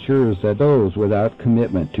 This ensures that those without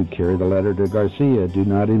commitment to carry the letter to Garcia do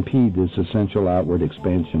not impede this essential outward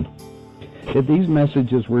expansion. If these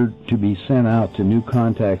messages were to be sent out to new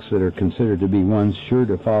contacts that are considered to be ones sure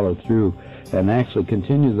to follow through and actually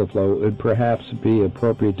continue the flow, it would perhaps be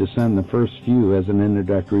appropriate to send the first few as an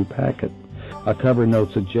introductory packet. A cover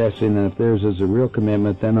note suggesting that if theirs is a real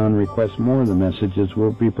commitment, then on request more of the messages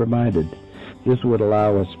will be provided. This would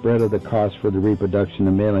allow a spread of the cost for the reproduction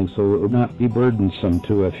and mailing, so it would not be burdensome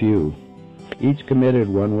to a few. Each committed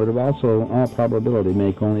one would also, in all probability,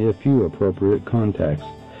 make only a few appropriate contacts.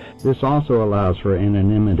 This also allows for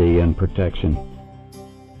anonymity and protection.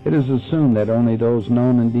 It is assumed that only those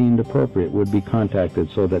known and deemed appropriate would be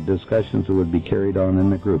contacted, so that discussions would be carried on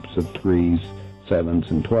in the groups of 3s,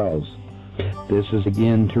 7s, and 12s. This is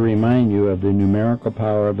again to remind you of the numerical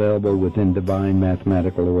power available within divine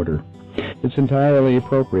mathematical order. It's entirely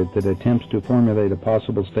appropriate that attempts to formulate a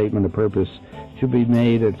possible statement of purpose should be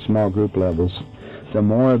made at small group levels. The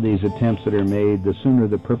more of these attempts that are made, the sooner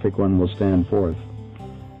the perfect one will stand forth.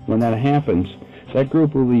 When that happens, that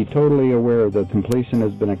group will be totally aware that completion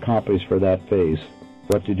has been accomplished for that phase.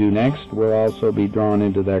 What to do next will also be drawn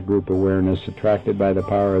into that group awareness, attracted by the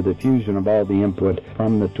power of the fusion of all the input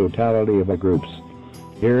from the totality of the groups.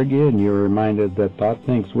 Here again, you are reminded that thought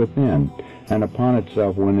thinks within and upon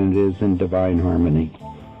itself when it is in divine harmony.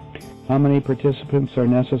 How many participants are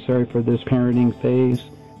necessary for this parenting phase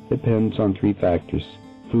depends on 3 factors: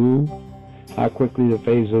 who, how quickly the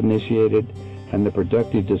phase is initiated, and the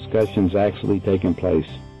productive discussions actually taking place.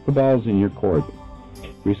 The ball's in your court.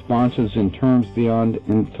 Responses in terms beyond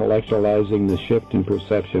intellectualizing the shift in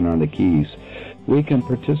perception are the keys. We can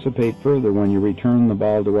participate further when you return the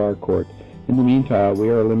ball to our court. In the meantime, we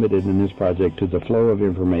are limited in this project to the flow of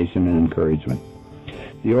information and encouragement.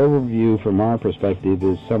 The overview from our perspective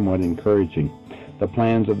is somewhat encouraging. The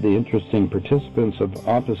plans of the interesting participants of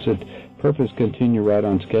opposite purpose continue right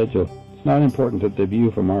on schedule. It's not important that the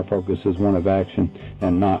view from our focus is one of action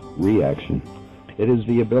and not reaction. It is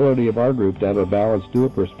the ability of our group to have a balanced dual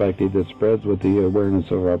perspective that spreads with the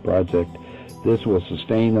awareness of our project. This will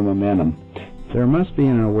sustain the momentum. There must be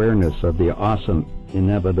an awareness of the awesome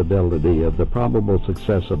inevitability of the probable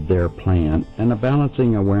success of their plan, and a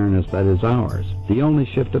balancing awareness that is ours, the only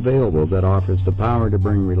shift available that offers the power to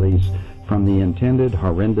bring release from the intended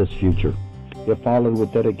horrendous future. If followed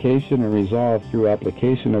with dedication and resolve through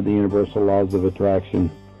application of the universal laws of attraction,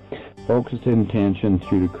 focused intention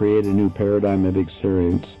to create a new paradigm of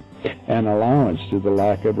experience, and allowance to the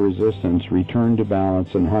lack of resistance, return to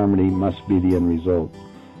balance and harmony must be the end result.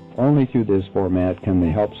 Only through this format can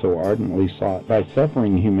the help so ardently sought by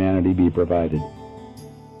suffering humanity be provided.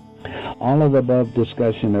 All of the above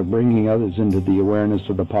discussion of bringing others into the awareness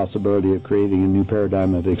of the possibility of creating a new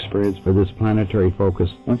paradigm of experience for this planetary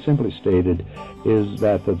focus, when simply stated, is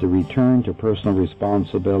that the return to personal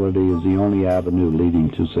responsibility is the only avenue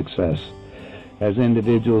leading to success. As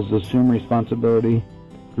individuals assume responsibility,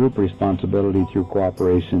 group responsibility through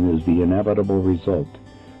cooperation is the inevitable result.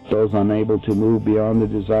 Those unable to move beyond the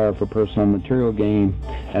desire for personal material gain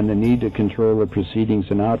and the need to control the proceedings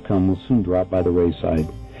and outcome will soon drop by the wayside.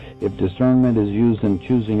 If discernment is used in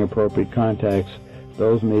choosing appropriate contacts,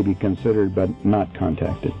 those may be considered but not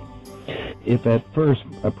contacted. If at first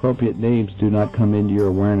appropriate names do not come into your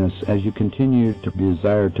awareness as you continue to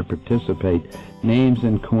desire to participate, names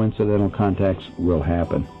and coincidental contacts will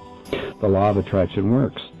happen. The law of attraction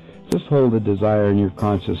works. Just hold the desire in your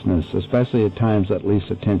consciousness, especially at times that least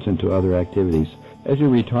attention to other activities. As you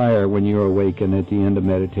retire, when you awaken at the end of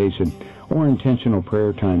meditation, or intentional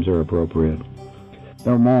prayer times are appropriate.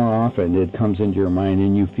 The more often it comes into your mind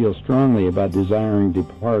and you feel strongly about desiring to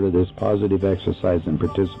be part of this positive exercise and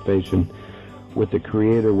participation with the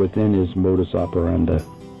Creator within His modus operandi,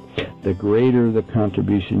 the greater the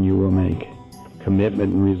contribution you will make.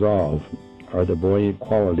 Commitment and resolve are the buoyant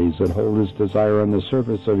qualities that hold His desire on the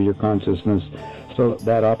surface of your consciousness, so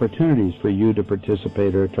that opportunities for you to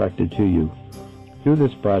participate are attracted to you. Through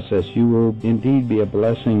this process, you will indeed be a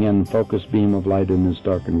blessing and focused beam of light in this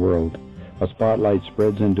darkened world. A spotlight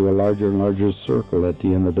spreads into a larger and larger circle at the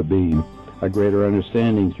end of the beam. A greater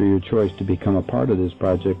understanding through your choice to become a part of this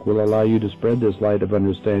project will allow you to spread this light of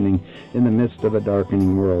understanding in the midst of a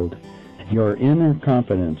darkening world. Your inner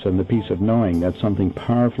confidence and the peace of knowing that something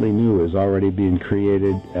powerfully new is already being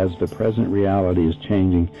created as the present reality is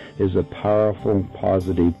changing is a powerful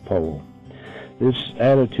positive pole. This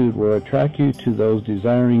attitude will attract you to those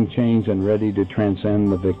desiring change and ready to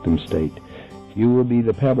transcend the victim state. You will be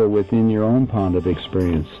the pebble within your own pond of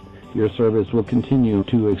experience. Your service will continue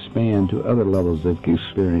to expand to other levels of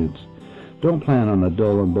experience. Don't plan on a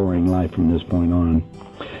dull and boring life from this point on.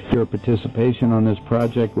 Your participation on this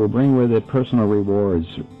project will bring with it personal rewards.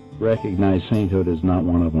 Recognize sainthood is not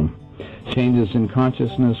one of them. Changes in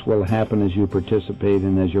consciousness will happen as you participate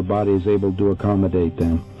and as your body is able to accommodate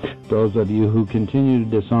them. Those of you who continue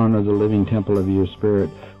to dishonor the living temple of your spirit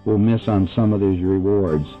will miss on some of these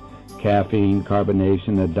rewards. Caffeine,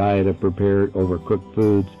 carbonation, a diet of prepared, overcooked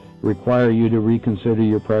foods require you to reconsider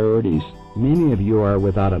your priorities. Many of you are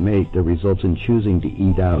without a mate that results in choosing to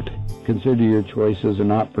eat out. Consider your choices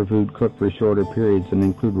and opt for food cooked for shorter periods and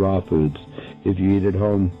include raw foods. If you eat at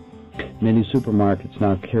home, many supermarkets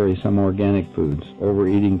now carry some organic foods.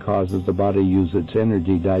 Overeating causes the body to use its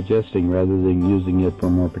energy digesting rather than using it for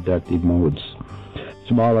more productive modes.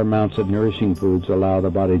 Smaller amounts of nourishing foods allow the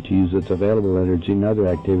body to use its available energy in other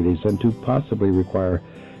activities and to possibly require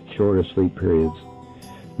shorter sleep periods.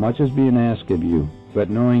 Much is being asked of you, but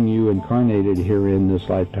knowing you incarnated here in this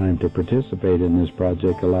lifetime to participate in this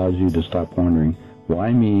project allows you to stop wondering,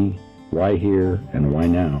 why me, why here, and why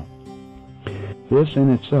now? This in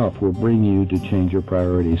itself will bring you to change your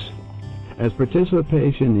priorities. As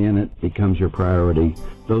participation in it becomes your priority,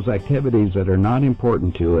 those activities that are not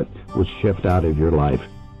important to it will shift out of your life.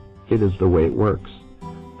 It is the way it works.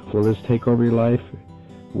 Will this take over your life?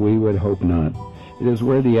 We would hope not. It is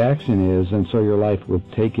where the action is, and so your life will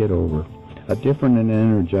take it over. A different and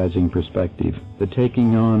energizing perspective, the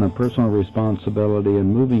taking on a personal responsibility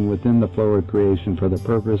and moving within the flow of creation for the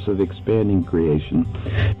purpose of expanding creation,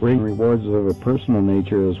 bring rewards of a personal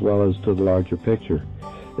nature as well as to the larger picture.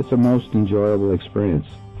 It's a most enjoyable experience.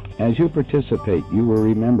 As you participate, you will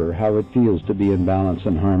remember how it feels to be in balance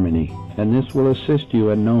and harmony, and this will assist you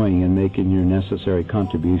in knowing and making your necessary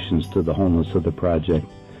contributions to the wholeness of the project.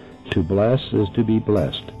 To bless is to be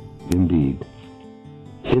blessed, indeed.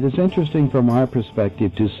 It is interesting from our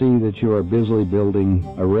perspective to see that you are busily building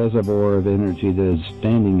a reservoir of energy that is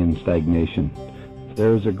standing in stagnation.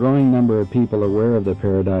 There is a growing number of people aware of the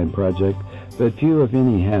Paradigm Project, but few, if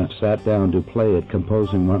any, have sat down to play at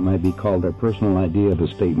composing what might be called their personal idea of a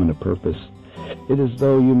statement of purpose. It is as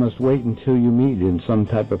though you must wait until you meet in some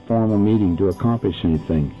type of formal meeting to accomplish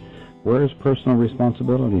anything. Where is personal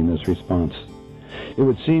responsibility in this response? It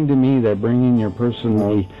would seem to me that bringing your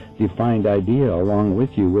personally defined idea along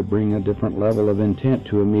with you would bring a different level of intent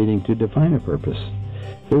to a meeting to define a purpose.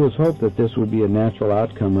 It was hoped that this would be a natural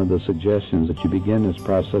outcome of the suggestions that you begin this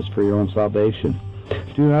process for your own salvation.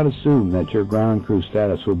 Do not assume that your ground crew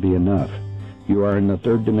status will be enough. You are in the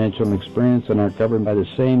third dimensional experience and are governed by the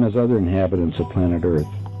same as other inhabitants of planet Earth.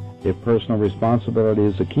 If personal responsibility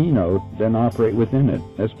is the keynote, then operate within it,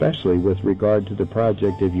 especially with regard to the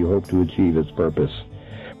project if you hope to achieve its purpose.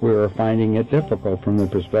 We are finding it difficult from the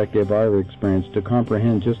perspective of our experience to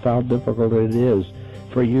comprehend just how difficult it is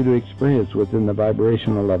for you to experience within the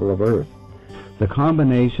vibrational level of Earth. The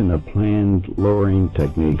combination of planned lowering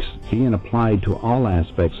techniques being applied to all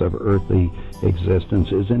aspects of earthly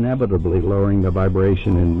existence is inevitably lowering the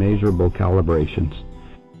vibration in measurable calibrations.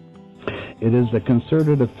 It is the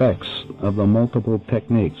concerted effects of the multiple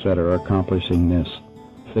techniques that are accomplishing this.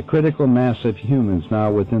 The critical mass of humans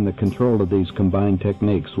now within the control of these combined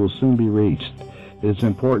techniques will soon be reached. It is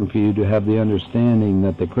important for you to have the understanding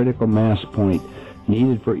that the critical mass point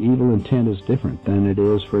needed for evil intent is different than it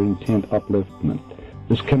is for intent upliftment.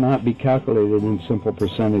 This cannot be calculated in simple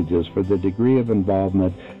percentages, for the degree of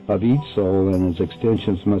involvement of each soul and its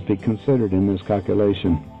extensions must be considered in this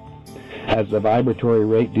calculation. As the vibratory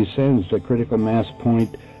rate descends, the critical mass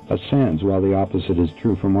point ascends, while the opposite is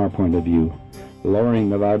true from our point of view. Lowering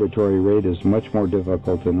the vibratory rate is much more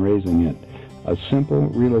difficult than raising it. A simple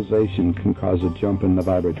realization can cause a jump in the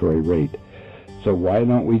vibratory rate. So why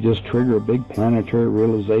don't we just trigger a big planetary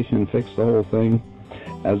realization and fix the whole thing?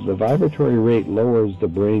 As the vibratory rate lowers, the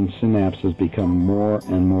brain synapses become more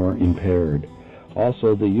and more impaired.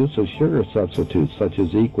 Also, the use of sugar substitutes, such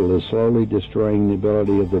as equal, is slowly destroying the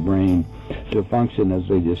ability of the brain to function as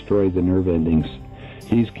they destroy the nerve endings.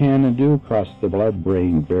 These can and do cross the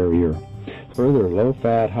blood-brain barrier. Further,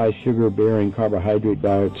 low-fat, high-sugar-bearing carbohydrate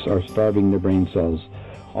diets are starving the brain cells.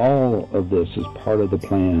 All of this is part of the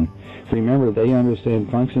plan. Remember, they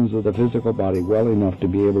understand functions of the physical body well enough to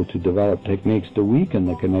be able to develop techniques to weaken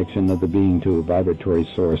the connection of the being to a vibratory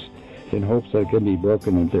source, in hopes that it can be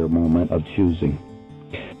broken at their moment of choosing.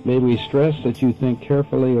 May we stress that you think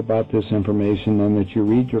carefully about this information and that you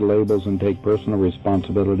read your labels and take personal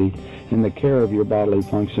responsibility in the care of your bodily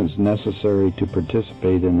functions necessary to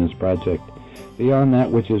participate in this project. Beyond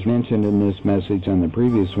that which is mentioned in this message and the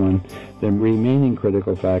previous one, the remaining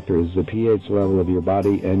critical factor is the pH level of your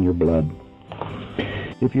body and your blood.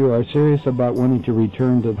 If you are serious about wanting to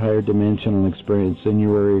return to the higher dimensional experience, then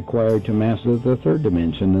you are required to master the third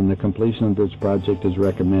dimension, and the completion of this project is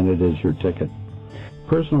recommended as your ticket.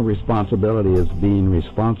 Personal responsibility is being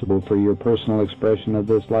responsible for your personal expression of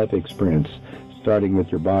this life experience, starting with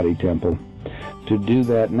your body temple. To do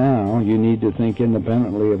that now, you need to think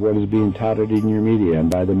independently of what is being touted in your media and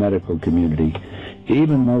by the medical community.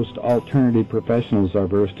 Even most alternative professionals are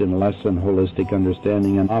versed in less than holistic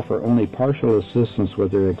understanding and offer only partial assistance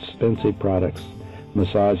with their expensive products.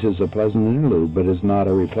 Massage is a pleasant interlude, but is not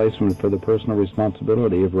a replacement for the personal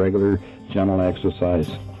responsibility of regular, gentle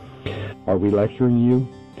exercise. Are we lecturing you?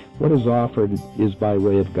 What is offered is by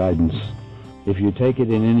way of guidance. If you take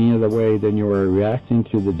it in any other way, then you are reacting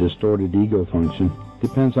to the distorted ego function.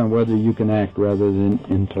 Depends on whether you can act rather than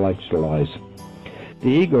intellectualize. The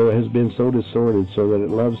ego has been so distorted so that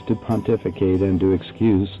it loves to pontificate and to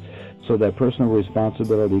excuse, so that personal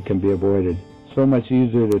responsibility can be avoided. So much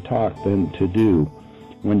easier to talk than to do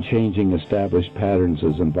when changing established patterns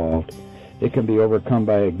is involved. It can be overcome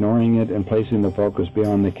by ignoring it and placing the focus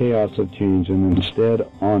beyond the chaos of change and instead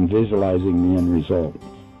on visualizing the end result.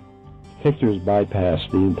 Pictures bypass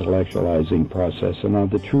the intellectualizing process and are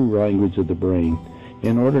the true language of the brain.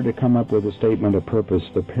 In order to come up with a statement of purpose,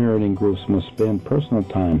 the parenting groups must spend personal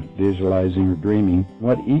time visualizing or dreaming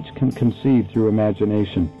what each can conceive through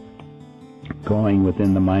imagination, going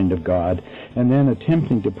within the mind of God, and then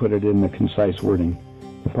attempting to put it in the concise wording.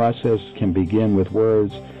 The process can begin with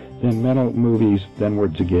words, then mental movies, then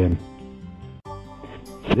words again.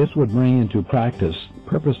 This would bring into practice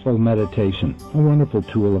purposeful meditation, a wonderful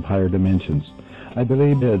tool of higher dimensions. I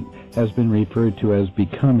believe it has been referred to as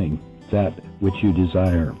becoming that which you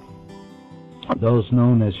desire. Those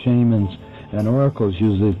known as shamans and oracles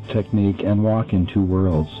use this technique and walk in two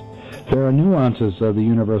worlds. There are nuances of the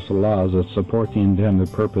universal laws that support the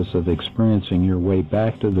intended purpose of experiencing your way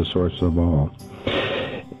back to the source of all.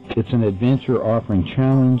 It's an adventure offering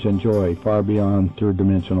challenge and joy far beyond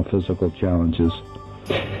third-dimensional physical challenges.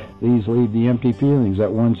 These leave the empty feelings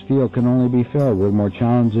that one's feel can only be filled with more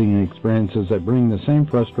challenging experiences that bring the same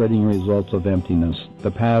frustrating results of emptiness.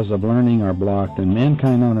 The paths of learning are blocked, and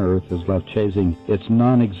mankind on earth is left chasing its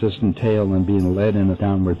non-existent tail and being led in a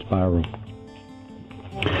downward spiral.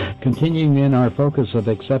 Continuing in our focus of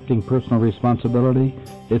accepting personal responsibility,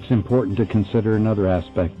 it's important to consider another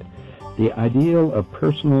aspect. The ideal of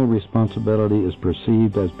personal responsibility is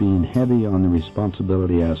perceived as being heavy on the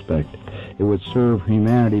responsibility aspect. It would serve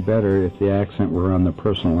humanity better if the accent were on the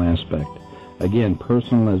personal aspect. Again,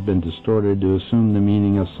 personal has been distorted to assume the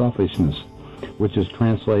meaning of selfishness, which is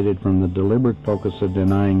translated from the deliberate focus of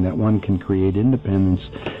denying that one can create independence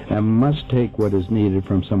and must take what is needed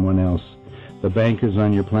from someone else. The bankers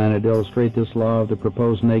on your planet illustrate this law of the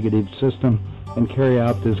proposed negative system and carry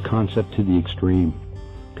out this concept to the extreme.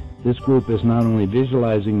 This group is not only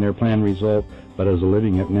visualizing their planned result, but is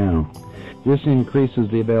living it now. This increases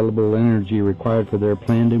the available energy required for their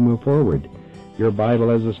plan to move forward. Your Bible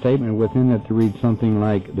has a statement within it to read something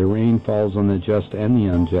like, "The rain falls on the just and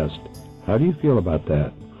the unjust." How do you feel about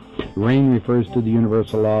that? Rain refers to the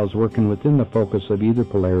universal laws working within the focus of either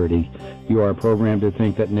polarity. You are programmed to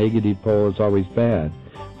think that negative pole is always bad.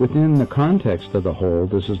 Within the context of the whole,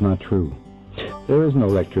 this is not true. There is no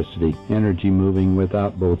electricity, energy moving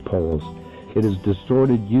without both poles. It is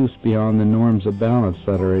distorted use beyond the norms of balance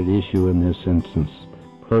that are at issue in this instance.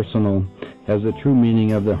 Personal has the true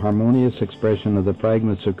meaning of the harmonious expression of the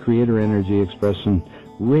fragments of creator energy expression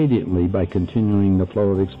radiantly by continuing the flow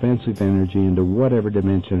of expansive energy into whatever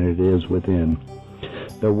dimension it is within.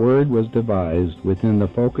 The word was devised within the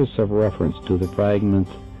focus of reference to the fragment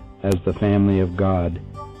as the family of God,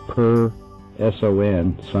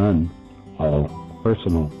 per-son, son, all,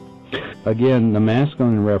 personal. Again, the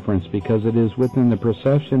masculine reference because it is within the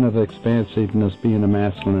perception of expansiveness being a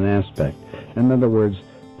masculine aspect. In other words,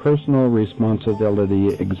 personal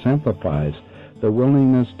responsibility exemplifies the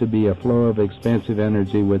willingness to be a flow of expansive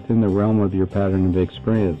energy within the realm of your pattern of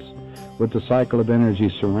experience. With the cycle of energy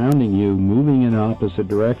surrounding you moving in opposite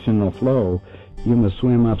directional flow, you must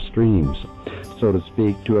swim upstreams, so to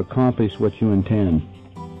speak, to accomplish what you intend.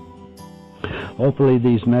 Hopefully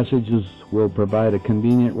these messages will provide a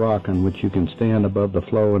convenient rock on which you can stand above the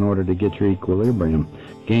flow in order to get your equilibrium,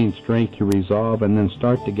 gain strength to resolve, and then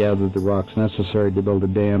start to gather the rocks necessary to build a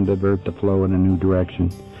dam to divert the flow in a new direction.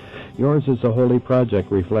 Yours is a holy project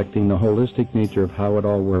reflecting the holistic nature of how it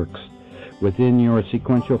all works. Within your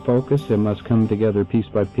sequential focus, it must come together piece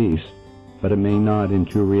by piece, but it may not in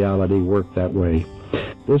true reality work that way.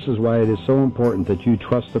 This is why it is so important that you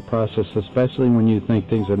trust the process, especially when you think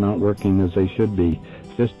things are not working as they should be.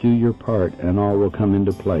 Just do your part and all will come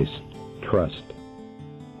into place. Trust.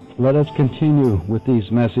 Let us continue with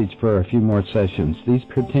these messages for a few more sessions. These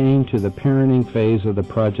pertain to the parenting phase of the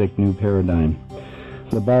Project New Paradigm.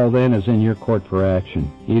 The ball then is in your court for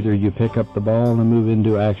action. Either you pick up the ball and move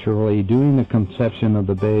into actually doing the conception of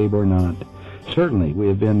the babe or not. Certainly, we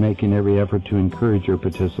have been making every effort to encourage your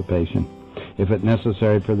participation. If it's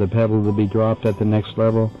necessary for the pebble to be dropped at the next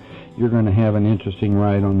level, you're going to have an interesting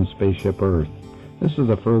ride on the spaceship Earth. This is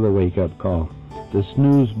a further wake-up call. The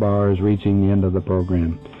snooze bar is reaching the end of the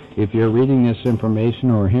program. If you're reading this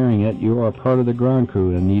information or hearing it, you are part of the ground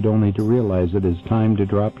crew and need only to realize it is time to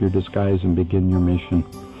drop your disguise and begin your mission.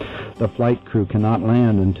 The flight crew cannot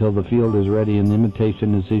land until the field is ready and the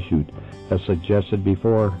invitation is issued. As suggested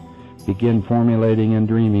before, begin formulating and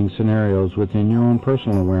dreaming scenarios within your own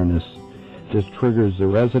personal awareness. This triggers the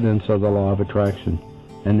resonance of the law of attraction.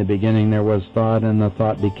 In the beginning there was thought, and the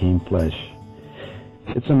thought became flesh.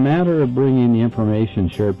 It's a matter of bringing the information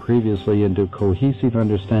shared previously into cohesive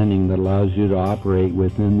understanding that allows you to operate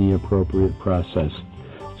within the appropriate process.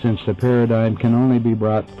 Since the paradigm can only be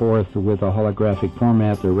brought forth with a holographic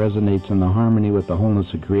format that resonates in the harmony with the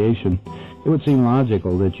wholeness of creation, it would seem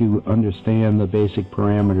logical that you understand the basic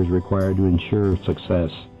parameters required to ensure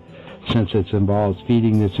success. Since it involves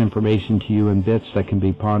feeding this information to you in bits that can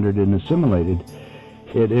be pondered and assimilated,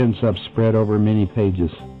 it ends up spread over many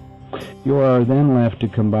pages. You are then left to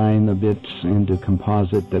combine the bits into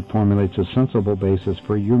composite that formulates a sensible basis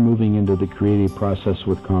for your moving into the creative process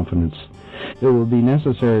with confidence. It will be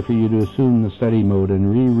necessary for you to assume the study mode and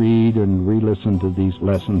reread and re-listen to these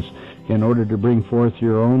lessons in order to bring forth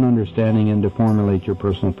your own understanding and to formulate your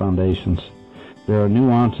personal foundations. There are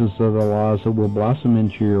nuances of the laws that will blossom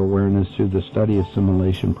into your awareness through the study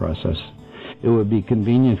assimilation process. It would be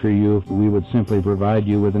convenient for you if we would simply provide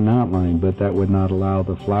you with an outline, but that would not allow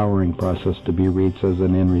the flowering process to be reached as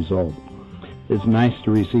an end result. It's nice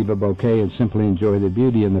to receive a bouquet and simply enjoy the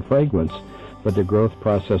beauty and the fragrance, but the growth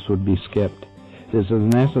process would be skipped. It is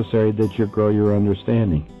necessary that you grow your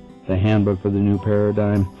understanding. The Handbook for the New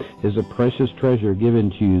Paradigm is a precious treasure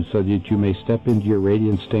given to you so that you may step into your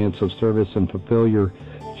radiant stance of service and fulfill your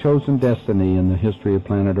chosen destiny in the history of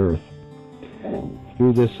planet Earth.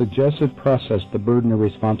 Through this suggested process, the burden of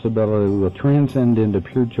responsibility will transcend into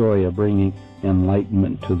pure joy of bringing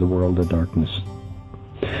enlightenment to the world of darkness.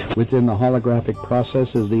 Within the holographic process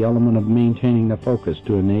is the element of maintaining the focus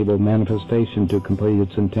to enable manifestation to complete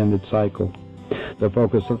its intended cycle. The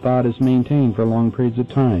focus of thought is maintained for long periods of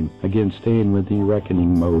time, again staying with the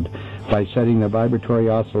reckoning mode, by setting the vibratory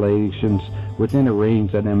oscillations within a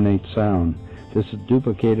range that emanates sound. This is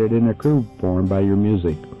duplicated in a crude form by your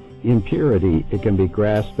music. In purity, it can be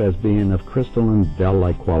grasped as being of crystalline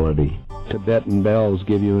bell-like quality. Tibetan bells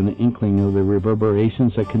give you an inkling of the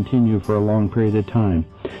reverberations that continue for a long period of time,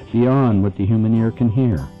 beyond what the human ear can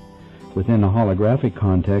hear. Within a holographic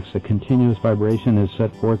context, a continuous vibration is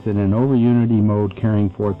set forth in an over-unity mode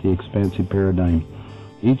carrying forth the expansive paradigm.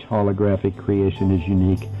 Each holographic creation is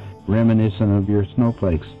unique, reminiscent of your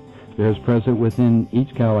snowflakes. There is present within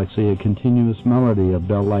each galaxy a continuous melody of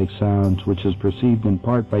bell-like sounds, which is perceived in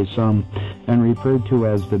part by some and referred to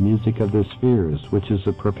as the music of the spheres, which is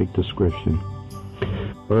a perfect description.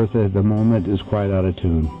 Earth at the moment is quite out of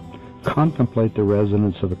tune. Contemplate the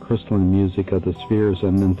resonance of the crystalline music of the spheres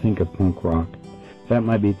and then think of punk rock. That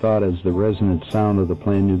might be thought as the resonant sound of the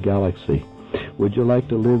planned new galaxy. Would you like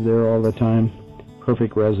to live there all the time?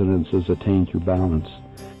 Perfect resonance is attained through balance.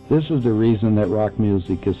 This is the reason that rock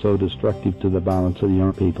music is so destructive to the balance of the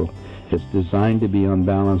young people. It's designed to be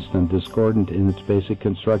unbalanced and discordant in its basic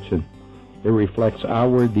construction. It reflects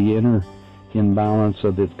outward the inner imbalance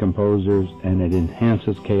of its composers, and it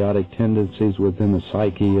enhances chaotic tendencies within the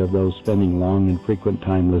psyche of those spending long and frequent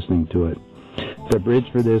time listening to it. The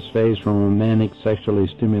bridge for this phase from romantic, sexually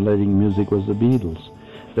stimulating music was the Beatles.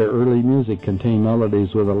 Their early music contained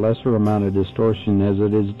melodies with a lesser amount of distortion, as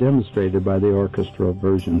it is demonstrated by the orchestral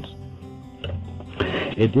versions.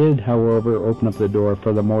 It did, however, open up the door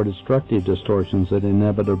for the more destructive distortions that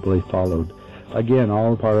inevitably followed. Again,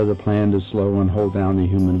 all part of the plan to slow and hold down the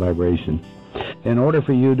human vibration. In order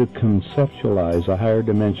for you to conceptualize a higher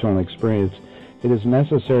dimensional experience, it is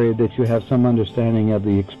necessary that you have some understanding of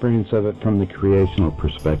the experience of it from the creational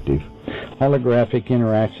perspective. Holographic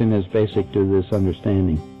interaction is basic to this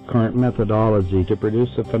understanding. Current methodology to produce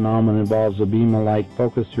the phenomenon involves a beam of light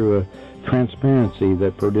focused through a transparency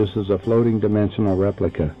that produces a floating dimensional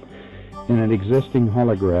replica. In an existing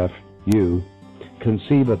holograph, you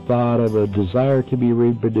conceive a thought of a desire to be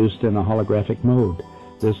reproduced in a holographic mode.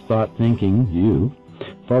 This thought thinking, you,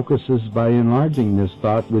 focuses by enlarging this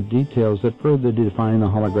thought with details that further define the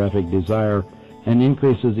holographic desire and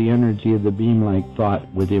increases the energy of the beam-like thought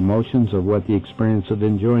with the emotions of what the experience of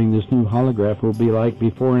enjoying this new holograph will be like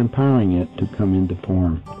before empowering it to come into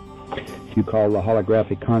form. You call the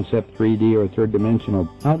holographic concept 3D or third dimensional.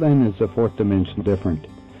 How then is the fourth dimension different?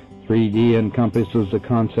 3D encompasses the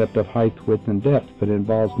concept of height, width, and depth, but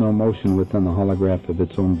involves no motion within the holograph of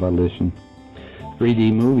its own volition.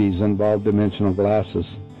 3D movies involve dimensional glasses.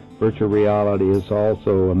 Virtual reality is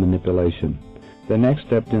also a manipulation. The next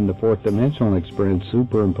step in the fourth dimensional experience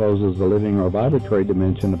superimposes the living or vibratory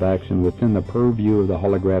dimension of action within the purview of the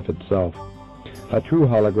holograph itself. A true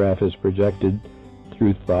holograph is projected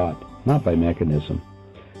through thought, not by mechanism.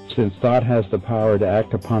 Since thought has the power to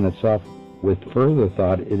act upon itself with further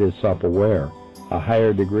thought, it is self-aware. A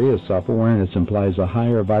higher degree of self-awareness implies a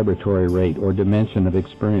higher vibratory rate or dimension of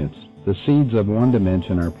experience. The seeds of one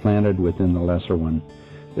dimension are planted within the lesser one.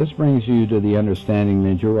 This brings you to the understanding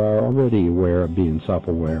that you are already aware of being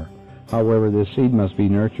self-aware. However, this seed must be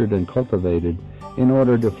nurtured and cultivated in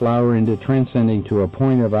order to flower into transcending to a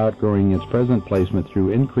point of outgrowing its present placement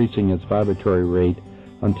through increasing its vibratory rate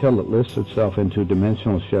until it lifts itself into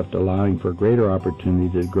dimensional shift, allowing for greater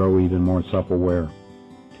opportunity to grow even more self-aware.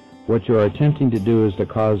 What you are attempting to do is to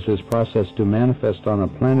cause this process to manifest on a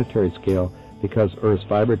planetary scale, because Earth's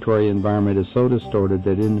vibratory environment is so distorted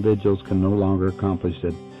that individuals can no longer accomplish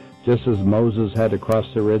it. Just as Moses had to cross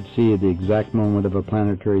the Red Sea at the exact moment of a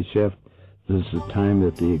planetary shift, this is the time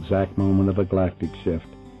at the exact moment of a galactic shift.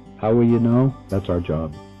 How will you know? That's our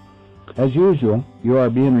job. As usual, you are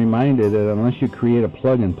being reminded that unless you create a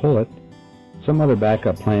plug and pull it, some other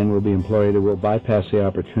backup plan will be employed that will bypass the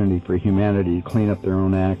opportunity for humanity to clean up their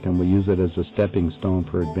own act and will use it as a stepping stone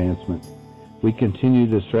for advancement. We continue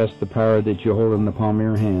to stress the power that you hold in the palm of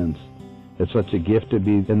your hands. It's such a gift to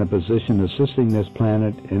be in the position of assisting this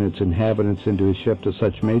planet and its inhabitants into a shift of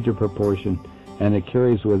such major proportion, and it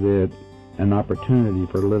carries with it an opportunity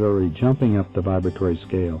for literally jumping up the vibratory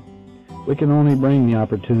scale. We can only bring the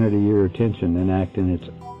opportunity to your attention and act in its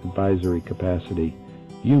advisory capacity.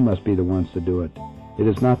 You must be the ones to do it. It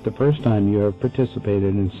is not the first time you have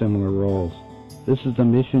participated in similar roles. This is the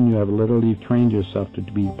mission you have literally trained yourself to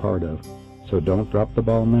be part of. So don't drop the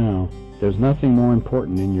ball now. There's nothing more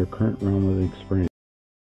important in your current realm of experience.